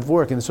this kind of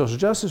work, in the social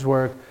justice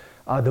work,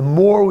 the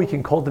more we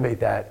can cultivate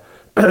that,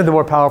 the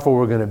more powerful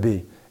we're going to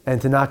be, and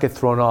to not get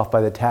thrown off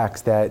by the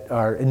attacks that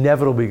are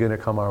inevitably going to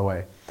come our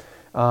way.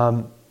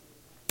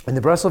 In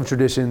the Breslov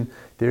tradition,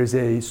 there's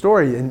a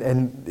story, and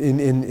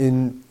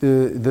that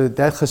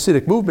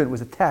Hasidic movement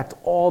was attacked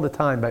all the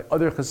time by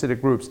other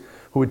Hasidic groups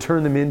who would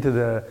turn them into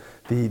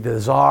the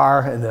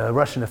Tsar and the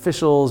Russian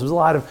officials. There was a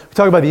lot of, we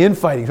talk about the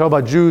infighting, talk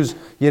about Jews,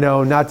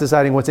 not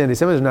deciding what's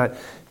anti-Semitism or not.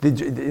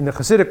 In the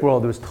Hasidic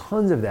world, there was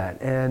tons of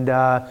that. And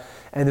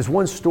there's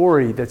one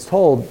story that's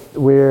told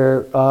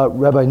where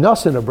Rabbi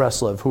Nosson of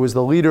Breslov, who was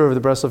the leader of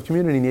the Breslov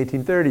community in the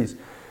 1830s,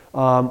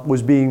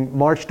 was being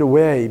marched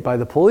away by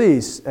the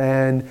police,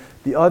 and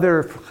the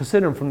other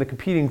Hasidim from the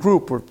competing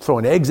group were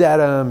throwing eggs at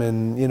him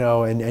and,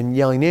 and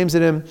yelling names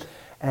at him.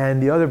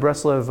 And the other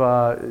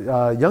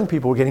Breslov young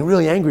people were getting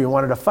really angry and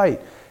wanted to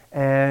fight.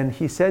 And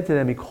he said to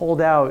them, he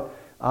called out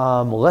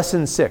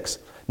lesson 6.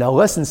 Now,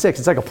 lesson 6,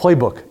 it's like a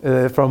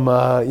playbook from,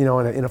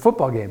 in a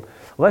football game.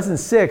 Lesson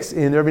 6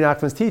 in Rabbi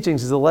Nachman's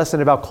teachings is a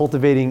lesson about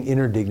cultivating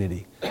inner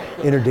dignity.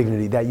 Inner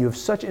dignity, that you have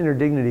such inner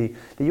dignity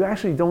that you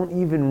actually don't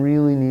even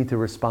really need to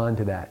respond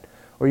to that.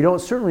 Or you don't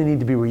certainly need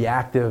to be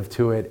reactive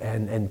to it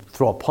and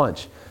throw a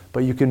punch.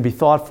 But you can be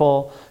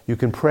thoughtful, you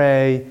can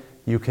pray,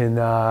 you can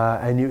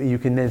you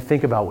can then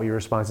think about what your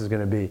response is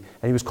going to be.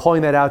 And he was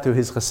calling that out to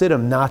his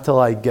Hasidim, not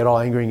to get all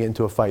angry and get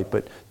into a fight,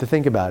 but to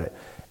think about it.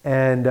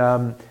 And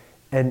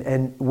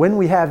when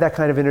we have that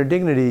kind of inner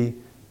dignity,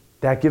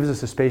 that gives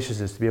us a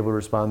spaciousness to be able to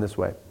respond this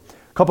way.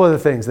 A couple other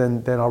things,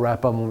 then I'll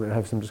wrap up and we'll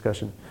have some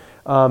discussion.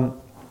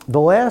 The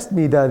last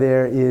midah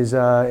there is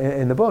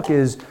in the book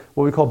is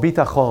what we call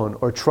bitachon,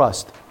 or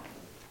trust.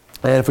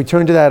 And if we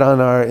turn to that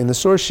in the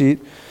source sheet,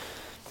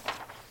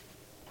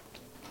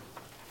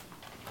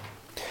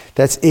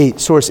 that's 8,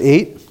 source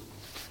 8.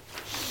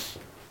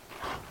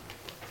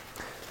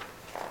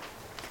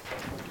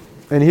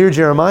 And here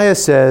Jeremiah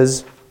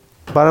says,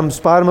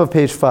 bottom of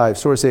page 5,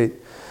 source 8.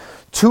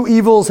 2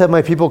 evils have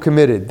my people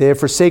committed. They have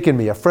forsaken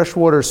me, a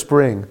freshwater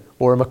spring,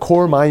 or a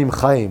makor mayim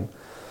chaim,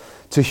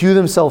 to hew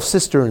themselves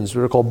cisterns,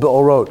 what are called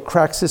be'orot,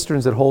 cracked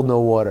cisterns that hold no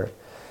water.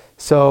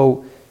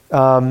 So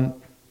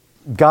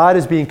God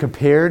is being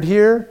compared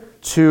here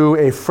to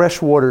a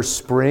freshwater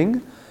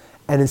spring,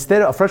 and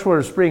instead a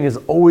freshwater spring is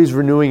always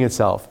renewing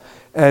itself.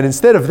 And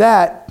instead of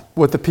that,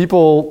 what the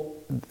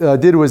people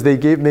did was they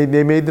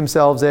made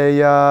themselves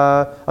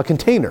a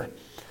container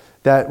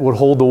that would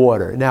hold the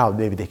water. Now,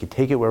 maybe they could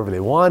take it wherever they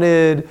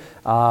wanted,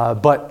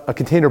 but a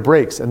container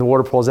breaks and the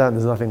water pulls out and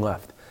there's nothing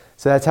left.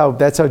 So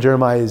that's how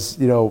Jeremiah is,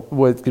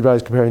 what Jeremiah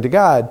is comparing to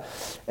God.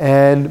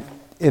 And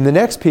in the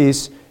next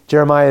piece,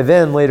 Jeremiah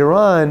then later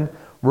on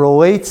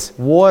relates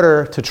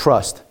water to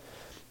trust.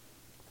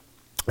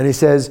 And he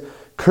says,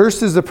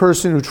 "Cursed is the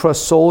person who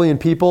trusts solely in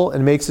people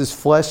and makes his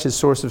flesh his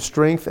source of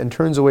strength and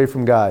turns away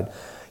from God.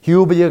 He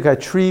will be like a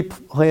tree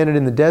planted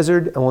in the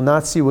desert and will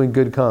not see when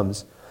good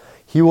comes.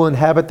 He will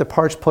inhabit the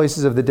parched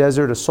places of the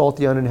desert, a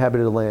salty,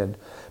 uninhabited land.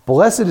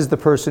 Blessed is the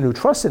person who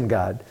trusts in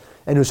God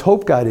and whose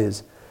hope God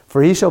is,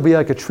 for he shall be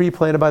like a tree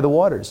planted by the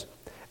waters,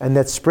 and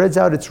that spreads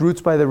out its roots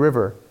by the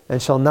river,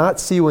 and shall not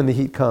see when the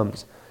heat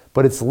comes.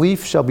 But its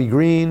leaf shall be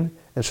green,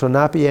 and shall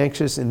not be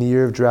anxious in the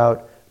year of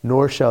drought,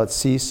 nor shall it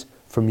cease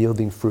from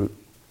yielding fruit."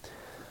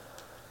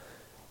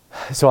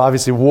 So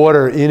obviously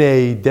water in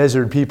a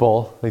desert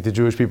people, like the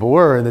Jewish people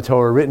were, and the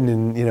Torah written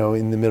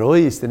in the Middle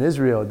East, in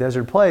Israel, a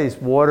desert place,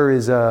 water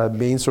is a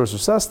main source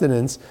of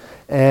sustenance.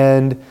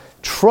 And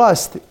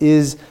trust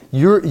is,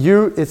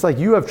 it's like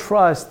you have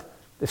trust.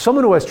 If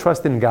someone who has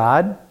trust in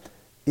God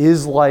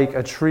is like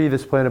a tree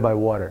that's planted by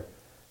water,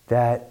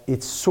 that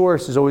its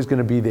source is always going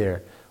to be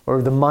there. Or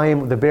the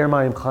Be'er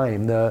Mayim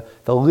Chaim, the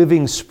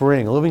living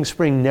spring. A living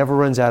spring never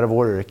runs out of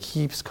water. It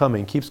keeps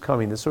coming.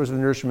 The source of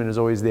nourishment is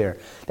always there.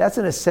 That's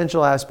an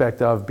essential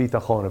aspect of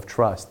bitachon, of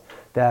trust.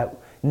 That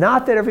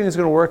not that everything is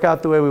going to work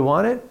out the way we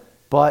want it,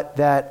 but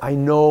that I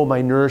know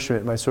my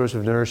nourishment, my source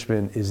of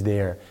nourishment is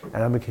there.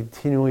 And I'm going to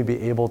continually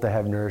be able to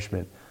have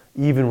nourishment,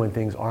 even when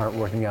things aren't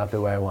working out the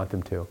way I want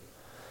them to.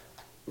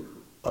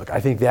 Look, I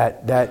think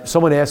that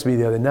someone asked me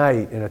the other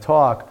night in a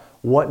talk,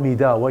 what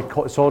midah,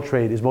 what soul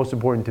trait is most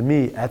important to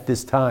me at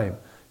this time,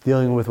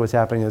 dealing with what's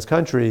happening in this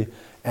country,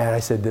 and I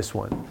said this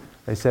one.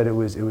 I said it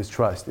was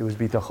trust, it was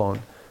bitachon,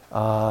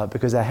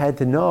 because I had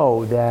to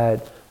know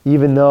that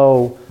even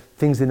though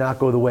things did not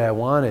go the way I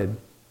wanted,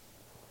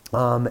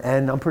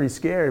 and I'm pretty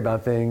scared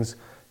about things,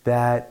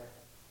 that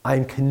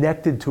I'm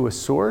connected to a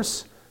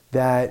source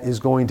that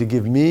is going to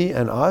give me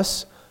and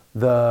us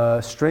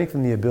the strength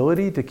and the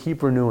ability to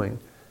keep renewing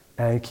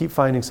and keep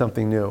finding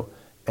something new,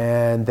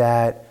 and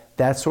that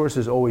source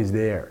is always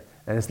there,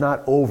 and it's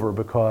not over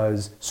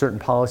because certain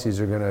policies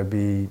are going to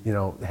be,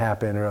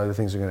 happen, or other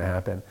things are going to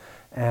happen.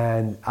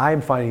 And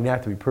I'm finding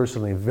that to be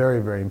personally a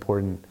very, very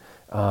important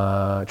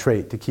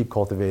trait to keep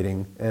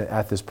cultivating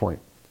at this point.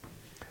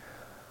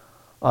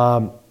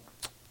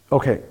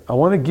 Okay, I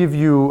want to give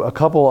you a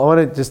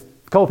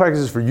couple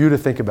practices for you to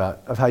think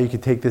about of how you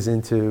could take this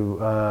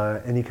into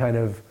any kind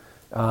of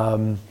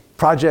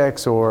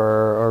projects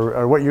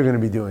or what you're going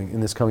to be doing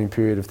in this coming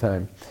period of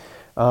time.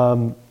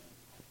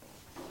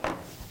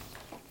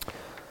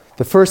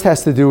 The first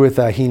has to do with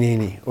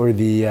hineni, or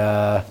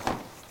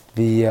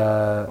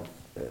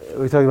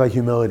we're talking about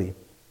humility.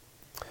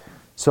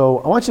 So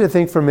I want you to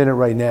think for a minute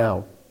right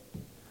now.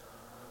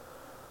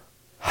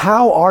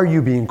 How are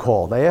you being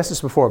called? I asked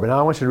this before, but now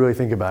I want you to really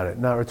think about it,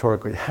 not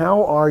rhetorically.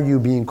 How are you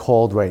being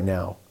called right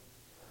now?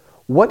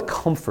 What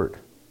comfort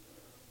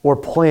or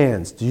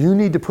plans do you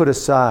need to put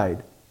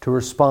aside to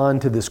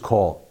respond to this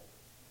call?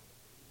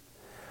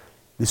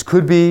 This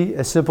could be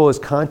as simple as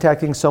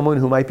contacting someone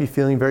who might be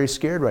feeling very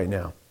scared right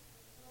now.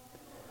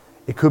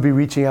 It could be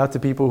reaching out to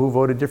people who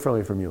voted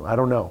differently from you. I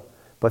don't know.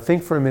 But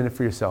think for a minute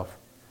for yourself.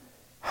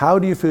 How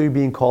do you feel you're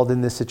being called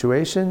in this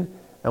situation?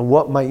 And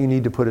what might you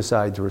need to put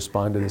aside to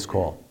respond to this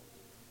call?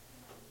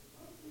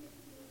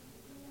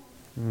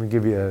 I'm going to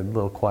give you a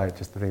little quiet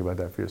just to think about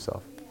that for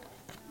yourself.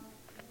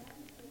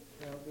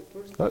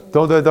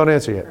 Don't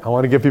answer yet. I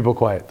want to give people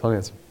quiet. Don't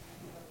answer.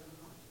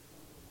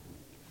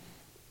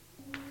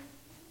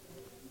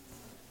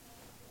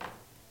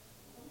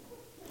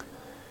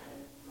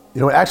 You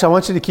know, actually, I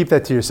want you to keep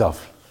that to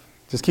yourself.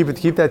 Just keep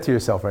that to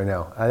yourself right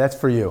now. That's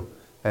for you,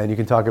 and you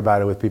can talk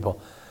about it with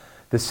people.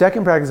 The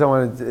second practice I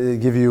want to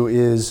give you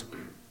is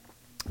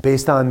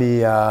based on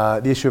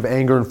the issue of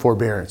anger and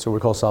forbearance, or we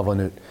call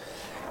Salvanut.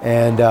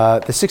 And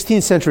the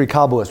 16th century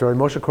Kabbalist, Rabbi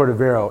Moshe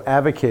Cordovero,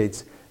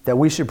 advocates that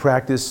we should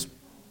practice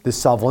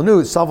this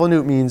Salvanut.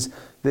 Salvanut means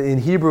in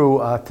Hebrew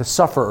to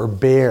suffer or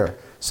bear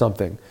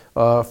something,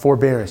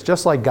 forbearance,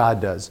 just like God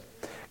does.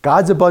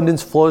 God's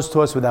abundance flows to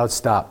us without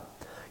stop,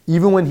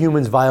 even when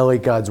humans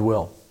violate God's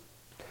will.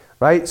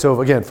 Right? So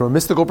again, from a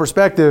mystical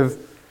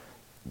perspective,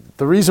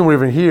 the reason we're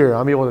even here,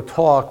 I'm able to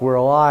talk, we're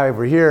alive,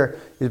 we're here,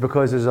 is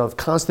because there's a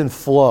constant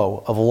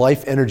flow of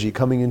life energy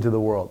coming into the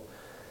world.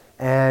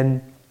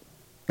 And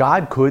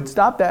God could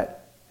stop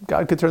that.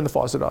 God could turn the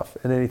faucet off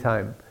at any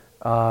time.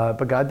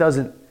 But God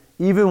doesn't.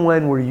 Even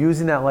when we're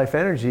using that life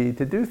energy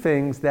to do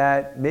things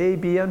that may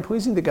be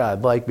unpleasing to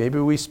God, like maybe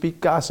we speak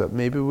gossip,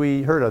 maybe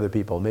we hurt other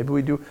people, maybe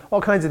we do all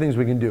kinds of things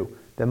we can do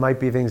that might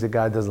be things that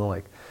God doesn't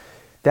like.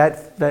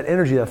 That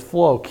energy, that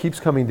flow keeps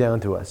coming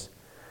down to us.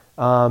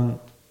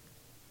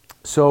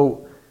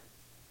 So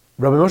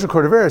Rabbi Moshe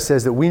Cordovero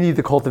says that we need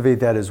to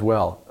cultivate that as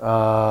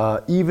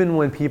well. Even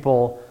when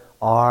people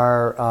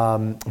are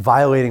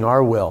violating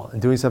our will and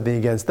doing something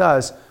against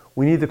us,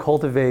 we need to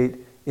cultivate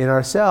in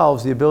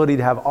ourselves the ability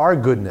to have our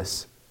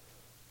goodness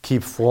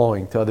keep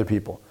flowing to other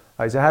people.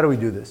 All right, so how do we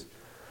do this?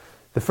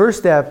 The first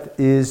step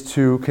is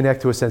to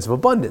connect to a sense of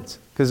abundance,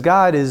 because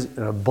God is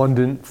an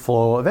abundant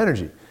flow of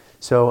energy.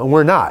 So, and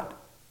we're not,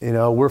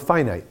 we're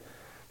finite.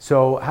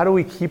 So how do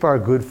we keep our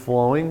good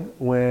flowing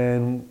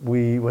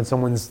when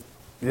someone's,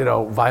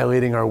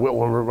 violating our will,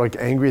 when we're like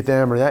angry at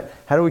them or that?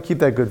 How do we keep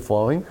that good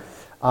flowing?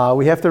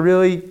 We have to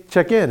really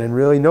check in and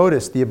really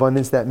notice the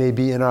abundance that may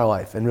be in our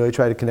life and really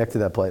try to connect to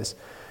that place.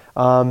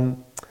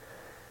 And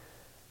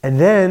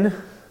then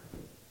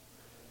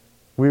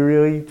we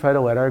really try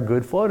to let our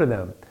good flow to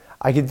them.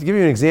 I could give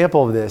you an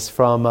example of this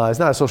from, it's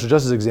not a social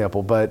justice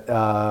example, but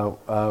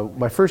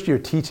my first year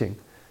teaching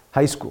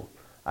high school.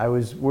 I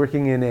was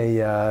working in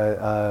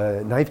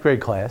a ninth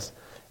grade class,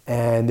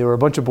 and there were a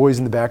bunch of boys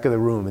in the back of the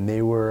room, and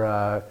they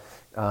were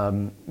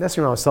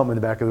messing around with something in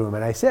the back of the room.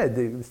 And I said,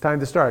 it's time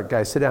to start,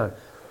 guys, sit down.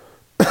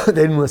 They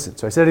didn't listen.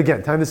 So I said it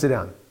again, time to sit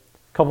down.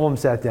 A couple of them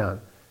sat down.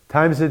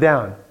 Time to sit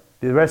down.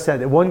 The rest sat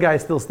down. One guy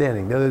is still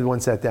standing. The other one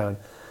sat down.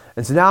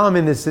 And so now I'm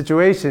in this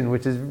situation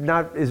which is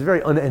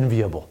very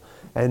unenviable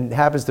and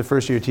happens to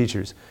first year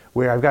teachers,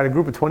 where I've got a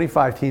group of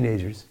 25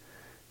 teenagers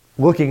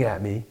looking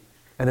at me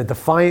and a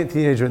defiant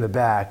teenager in the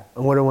back.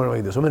 And what do I want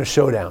to do? So I'm in a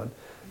showdown.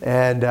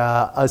 And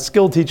a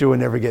skilled teacher would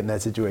never get in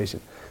that situation.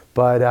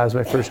 But it was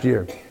my first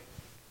year.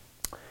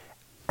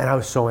 And I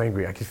was so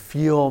angry. I could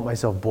feel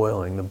myself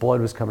boiling. The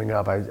blood was coming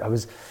up. I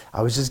was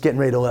just getting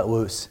ready to let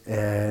loose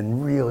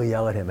and really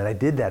yell at him. And I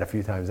did that a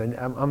few times.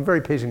 I'm a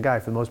very patient guy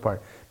for the most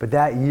part. But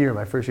that year,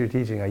 my first year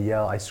teaching,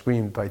 I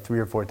screamed probably 3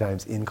 or 4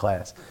 times in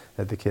class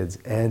at the kids.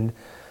 And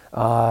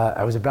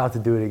I was about to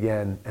do it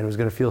again, and it was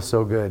going to feel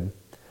so good.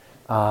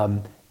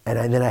 And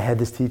then I had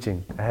this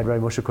teaching. I had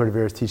Rabbi Moshe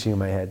Cordovero's teaching in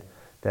my head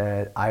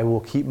that I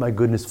will keep my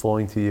goodness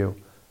flowing to you.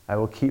 I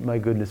will keep my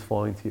goodness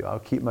flowing to you. I'll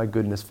keep my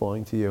goodness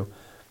flowing to you.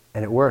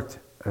 And it worked.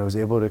 I was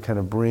able to kind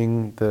of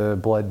bring the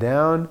blood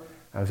down.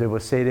 I was able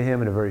to say to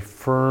him in a very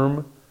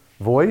firm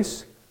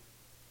voice,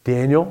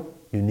 Daniel,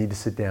 you need to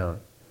sit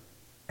down.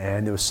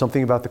 And there was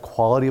something about the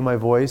quality of my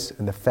voice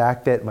and the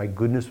fact that my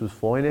goodness was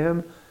flowing to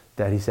him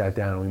that he sat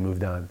down and we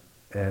moved on.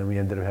 And we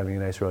ended up having a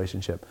nice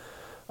relationship.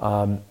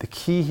 The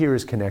key here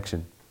is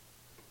connection.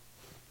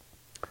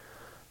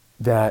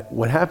 That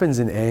what happens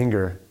in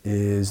anger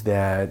is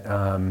that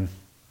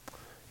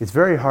it's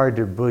very hard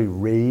to really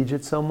rage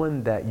at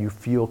someone that you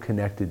feel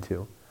connected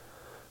to.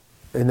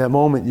 In that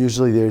moment,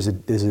 usually there's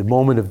a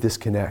moment of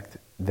disconnect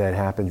that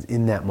happens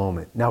in that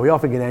moment. Now, we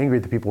often get angry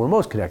at the people we're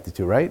most connected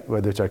to, right?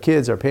 Whether it's our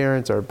kids, our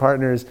parents, our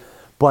partners.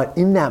 But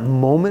in that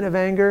moment of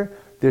anger,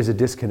 there's a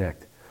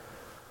disconnect.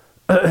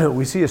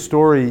 We see a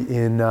story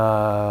in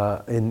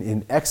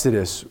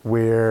Exodus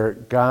where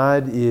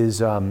God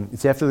is,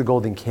 it's after the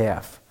golden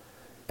calf.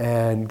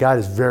 And God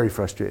is very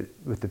frustrated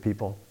with the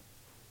people.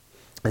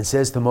 And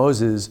says to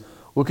Moses,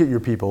 look at your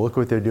people, look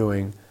what they're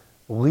doing.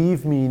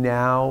 Leave me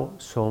now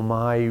so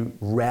my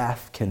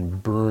wrath can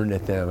burn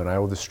at them and I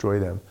will destroy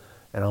them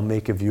and I'll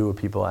make a view of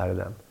people out of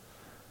them.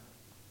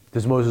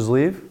 Does Moses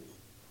leave?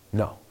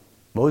 No.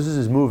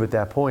 Moses' move at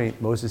that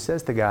point, Moses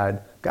says to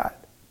God, God,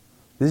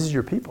 this is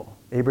your people,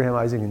 Abraham,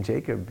 Isaac, and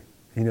Jacob.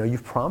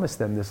 You've promised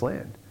them this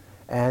land.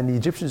 And the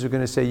Egyptians are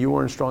going to say you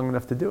weren't strong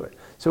enough to do it.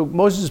 So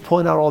Moses is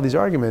pulling out all these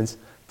arguments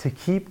to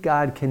keep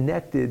God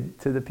connected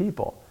to the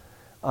people.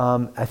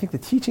 I think the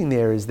teaching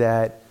there is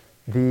that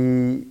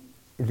the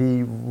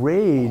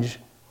rage,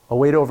 a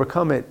way to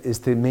overcome it is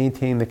to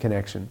maintain the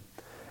connection.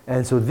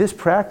 And so this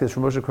practice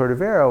from Moshe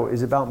Cordovero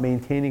is about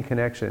maintaining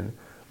connection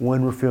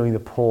when we're feeling the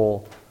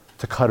pull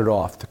to cut it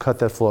off, to cut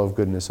that flow of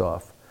goodness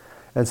off.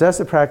 And so that's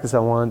the practice I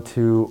want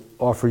to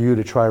offer you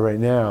to try right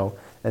now,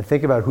 and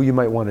think about who you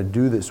might want to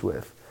do this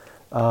with.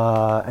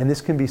 And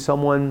this can be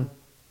someone,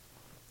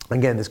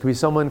 again, this could be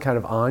someone kind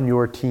of on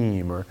your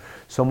team, or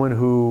someone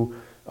who,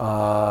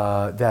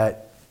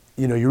 that,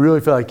 you know, you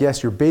really feel like,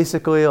 yes, you're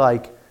basically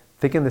like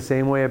thinking the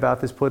same way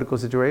about this political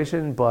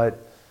situation, but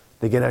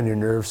they get on your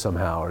nerves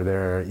somehow, or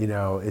they're, you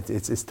know,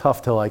 it's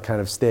tough to like kind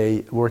of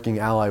stay working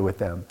ally with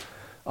them.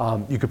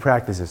 You could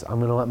practice this. I'm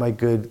going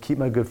to keep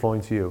my good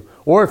flowing to you.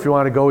 Or if you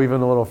want to go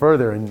even a little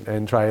further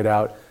and try it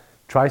out,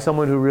 try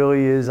someone who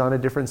really is on a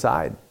different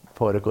side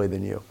politically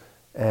than you.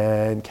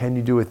 And can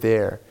you do it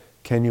there?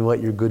 Can you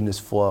let your goodness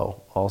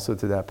flow also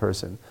to that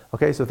person?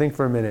 Okay, so think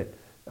for a minute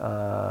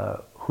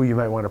who you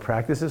might want to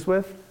practice this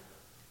with.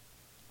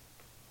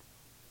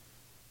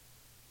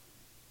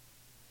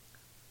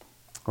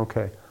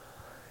 Okay.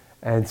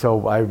 And so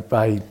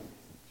my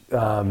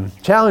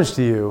challenge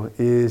to you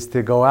is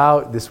to go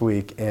out this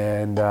week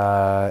and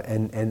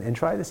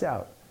try this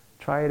out.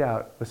 Try it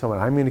out with someone.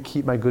 I'm going to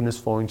keep my goodness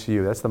flowing to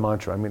you. That's the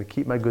mantra. I'm going to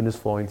keep my goodness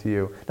flowing to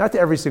you. Not to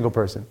every single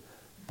person,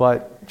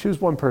 but choose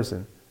one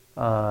person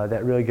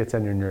that really gets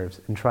on your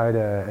nerves, and try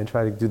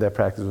to do that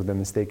practice with them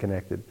and stay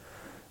connected.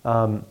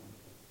 So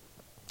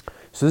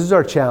this is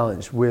our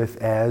challenge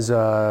with,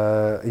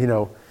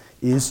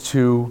 is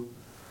to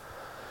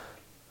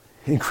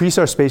increase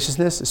our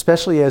spaciousness,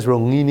 especially as we're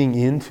leaning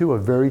into a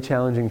very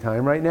challenging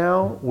time right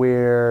now,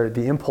 where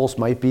the impulse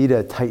might be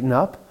to tighten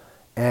up,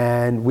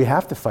 and we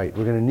have to fight.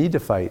 We're going to need to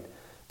fight.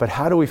 But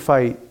how do we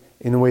fight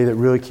in a way that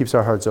really keeps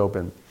our hearts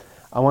open?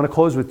 I want to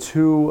close with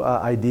two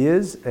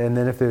ideas, and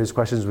then if there's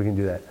questions, we can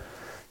do that.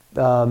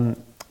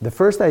 The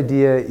first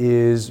idea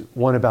is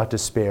one about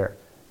despair.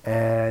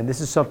 And this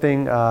is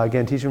something,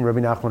 again, teaching Rabbi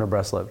Nachman of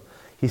Breslov.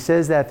 He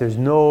says that there's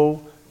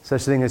no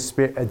such thing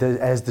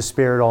as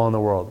despair at all in the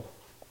world.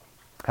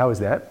 How is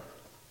that?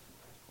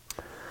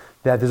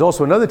 That there's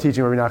also another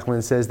teaching, Rabbi Nachman,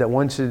 that says that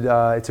one should,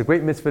 it's a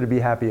great mitzvah to be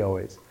happy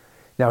always.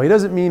 Now, he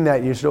doesn't mean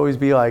that you should always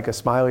be like a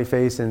smiley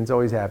face and it's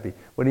always happy.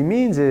 What he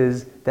means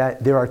is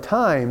that there are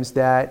times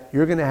that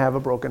you're going to have a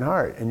broken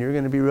heart and you're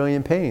going to be really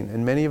in pain.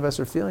 And many of us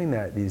are feeling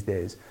that these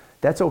days.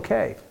 That's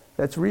okay.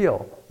 That's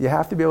real. You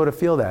have to be able to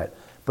feel that.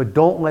 But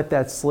don't let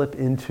that slip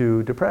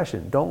into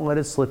depression. Don't let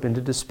it slip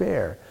into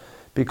despair.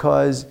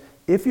 Because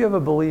if you have a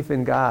belief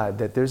in God,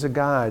 that there's a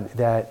God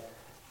that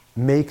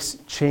makes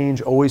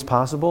change always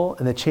possible,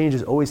 and that change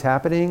is always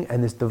happening,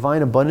 and this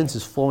divine abundance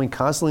is flowing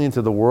constantly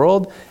into the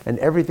world, and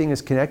everything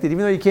is connected, even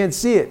though you can't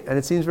see it, and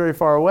it seems very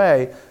far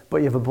away, but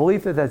you have a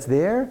belief that that's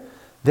there,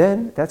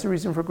 then that's a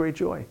reason for great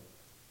joy.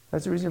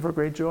 That's a reason for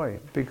great joy,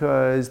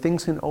 because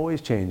things can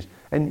always change.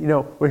 And, you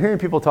know, we're hearing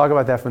people talk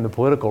about that from the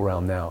political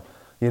realm now.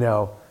 You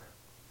know,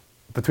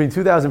 between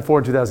 2004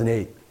 and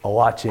 2008, a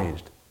lot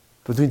changed.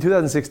 Between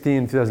 2016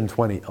 and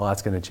 2020, a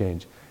lot's going to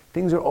change.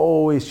 Things are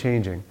always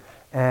changing.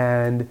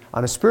 And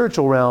on a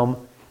spiritual realm,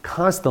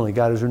 constantly,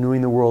 God is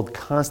renewing the world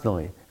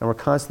constantly, and we're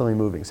constantly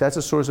moving. So that's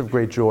a source of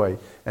great joy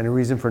and a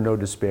reason for no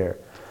despair.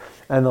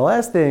 And the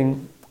last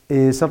thing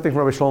is something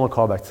from Rabbi Shlomo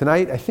Carlebach.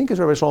 Tonight, I think, is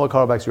Rabbi Shlomo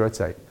Carlebach's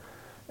Yortzeit.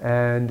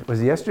 And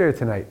was it yesterday or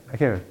tonight? I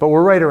can't remember. But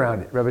we're right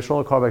around it. Rabbi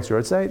Shlomo Carlebach's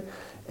Yortzeit.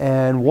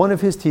 And one of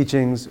his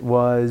teachings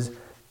was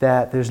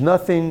that there's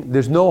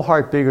no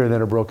heart bigger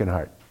than a broken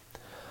heart.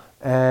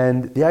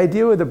 And the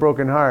idea with a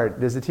broken heart,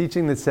 there's a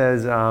teaching that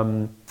says,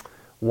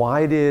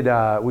 why did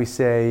we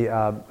say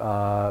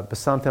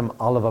 "Besamtem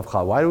alav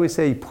avcha"? Why do we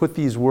say put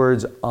these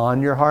words on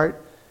your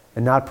heart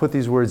and not put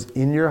these words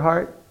in your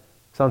heart?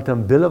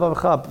 Besamtem bilav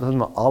avcha,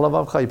 besamtem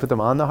alav avcha. You put them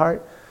on the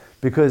heart,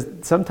 because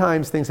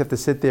sometimes things have to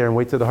sit there and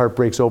wait till the heart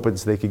breaks open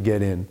so they could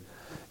get in.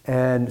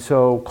 And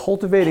so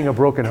cultivating a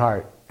broken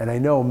heart, and I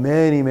know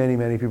many, many,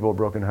 many people are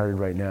brokenhearted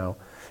right now,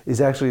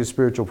 is actually a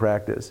spiritual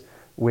practice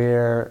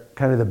where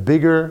kind of the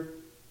bigger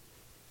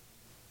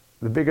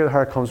the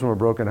heart comes from a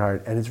broken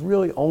heart. And it's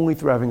really only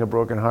through having a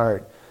broken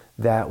heart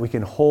that we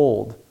can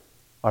hold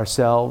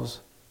ourselves,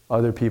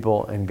 other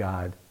people, and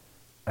God,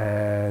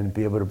 and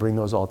be able to bring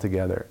those all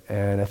together.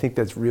 And I think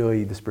that's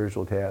really the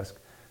spiritual task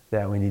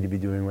that we need to be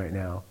doing right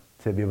now,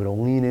 to be able to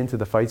lean into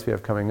the fights we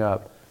have coming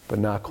up, but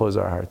not close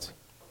our hearts.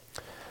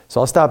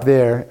 So I'll stop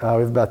there. We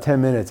have about 8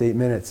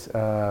 minutes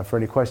for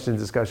any questions,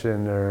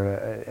 discussion,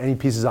 or any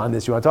pieces on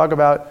this you want to talk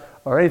about,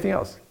 or anything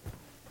else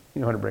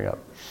you want to bring up.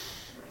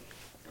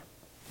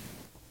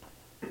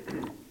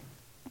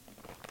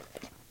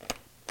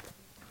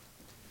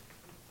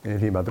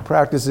 Anything about the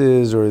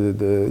practices or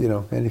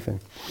the anything.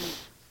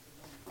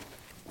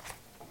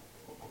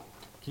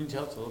 Can you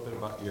tell us a little bit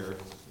about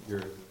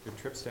your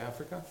trips to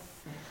Africa?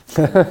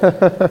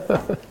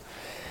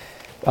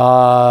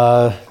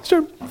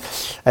 Sure.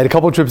 I had a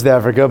couple of trips to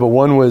Africa, but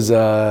one was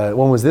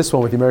this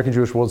one with the American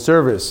Jewish World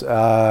Service.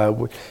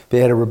 They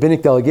had a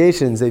rabbinic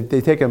delegations.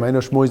 They take them. I know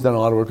Shmuel's done a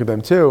lot of work with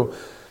them too,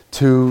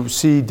 to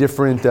see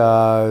different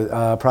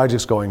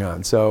projects going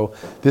on. So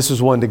this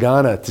was one to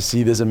Ghana to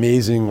see this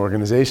amazing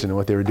organization and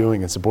what they were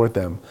doing and support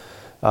them.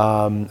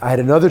 I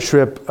had another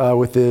trip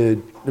with the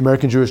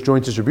American Jewish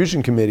Joint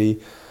Distribution Committee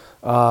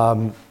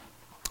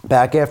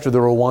back after the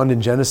Rwandan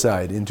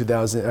genocide in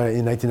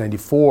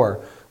 1994,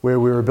 where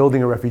we were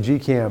building a refugee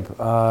camp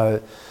for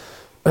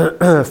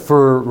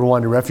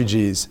Rwandan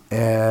refugees.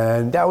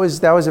 And that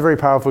was a very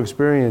powerful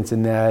experience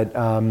in that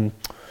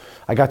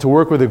I got to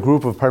work with a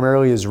group of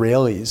primarily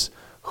Israelis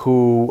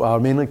who,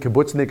 mainly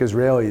kibbutznik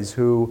Israelis,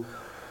 who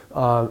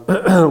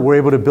were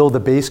able to build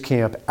a base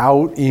camp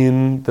out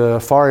in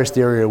the forest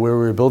area where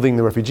we were building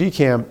the refugee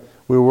camp.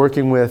 We were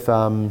working with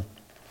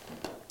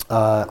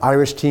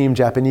Irish team,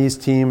 Japanese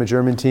team, a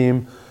German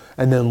team,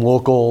 and then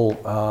local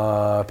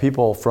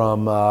people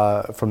from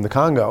the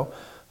Congo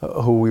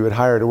who we would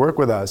hire to work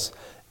with us.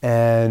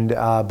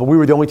 But we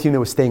were the only team that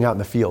was staying out in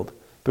the field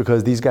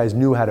because these guys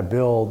knew how to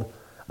build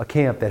a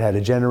camp that had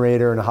a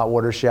generator and a hot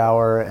water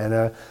shower and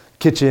a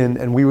kitchen,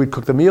 and we would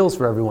cook the meals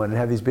for everyone and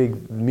have these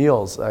big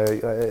meals,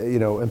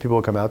 and people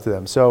would come out to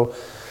them. So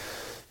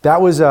that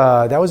was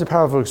a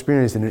powerful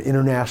experience in an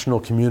international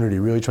community,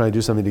 really trying to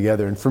do something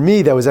together. And for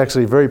me, that was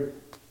actually a very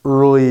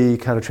early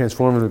kind of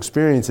transformative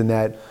experience in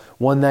that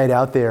one night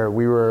out there,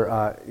 we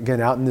were,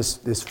 again, out in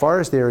this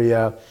forest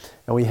area,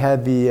 and we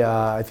had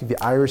I think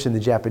the Irish and the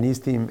Japanese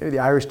team, maybe the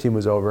Irish team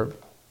was over,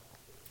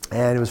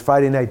 and it was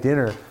Friday night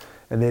dinner,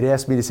 and they'd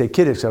asked me to say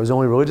Kiddush, because I was the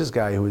only religious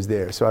guy who was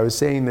there. So I was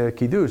saying the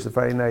Kiddush, the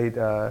Friday night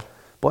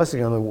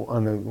blessing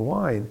on the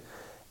wine,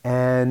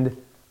 and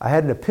I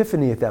had an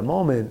epiphany at that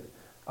moment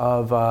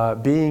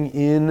of being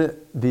in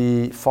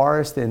the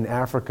forest in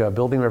Africa,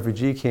 building a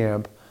refugee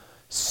camp,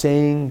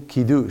 saying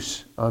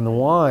Kiddush on the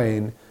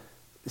wine,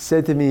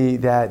 said to me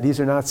that these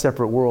are not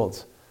separate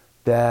worlds.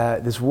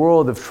 That this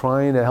world of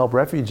trying to help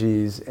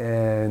refugees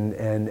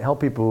and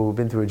help people who've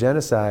been through a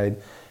genocide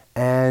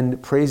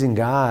and praising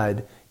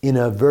God in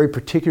a very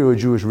particular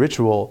Jewish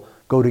ritual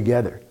go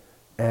together.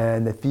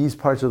 And that these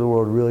parts of the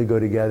world really go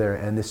together,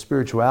 and this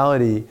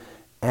spirituality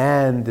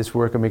and this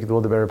work of making the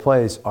world a better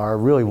place are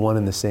really one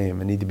and the same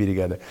and need to be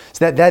together.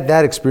 So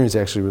that experience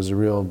actually was a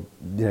real,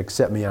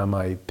 set me on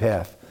my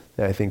path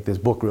that I think this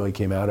book really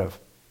came out of.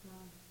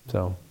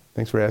 So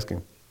thanks for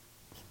asking.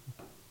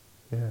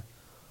 Yeah.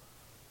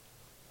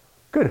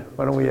 Good.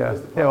 Why don't we why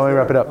don't we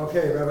wrap it up?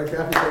 Okay, Rabbi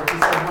Kathy, thank you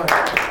so much.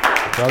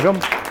 Welcome.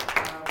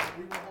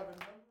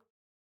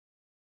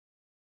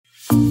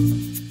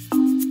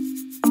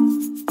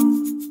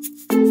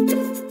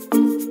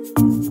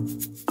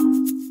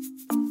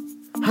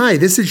 Hi,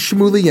 this is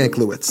Shmuley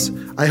Yanklowitz.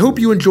 I hope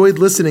you enjoyed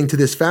listening to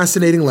this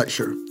fascinating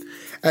lecture.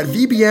 At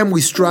VBM,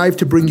 we strive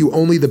to bring you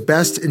only the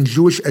best in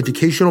Jewish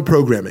educational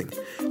programming.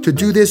 To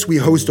do this, we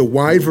host a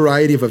wide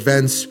variety of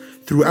events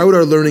throughout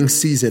our learning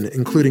season,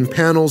 including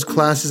panels,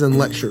 classes, and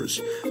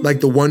lectures, like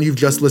the one you've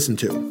just listened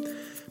to.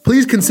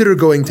 Please consider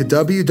going to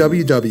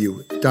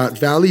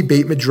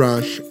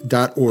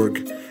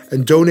www.valleybeitmidrash.org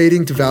and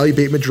donating to Valley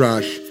Beit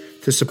Midrash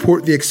to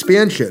support the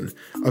expansion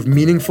of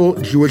meaningful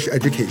Jewish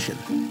education.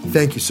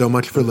 Thank you so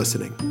much for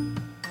listening.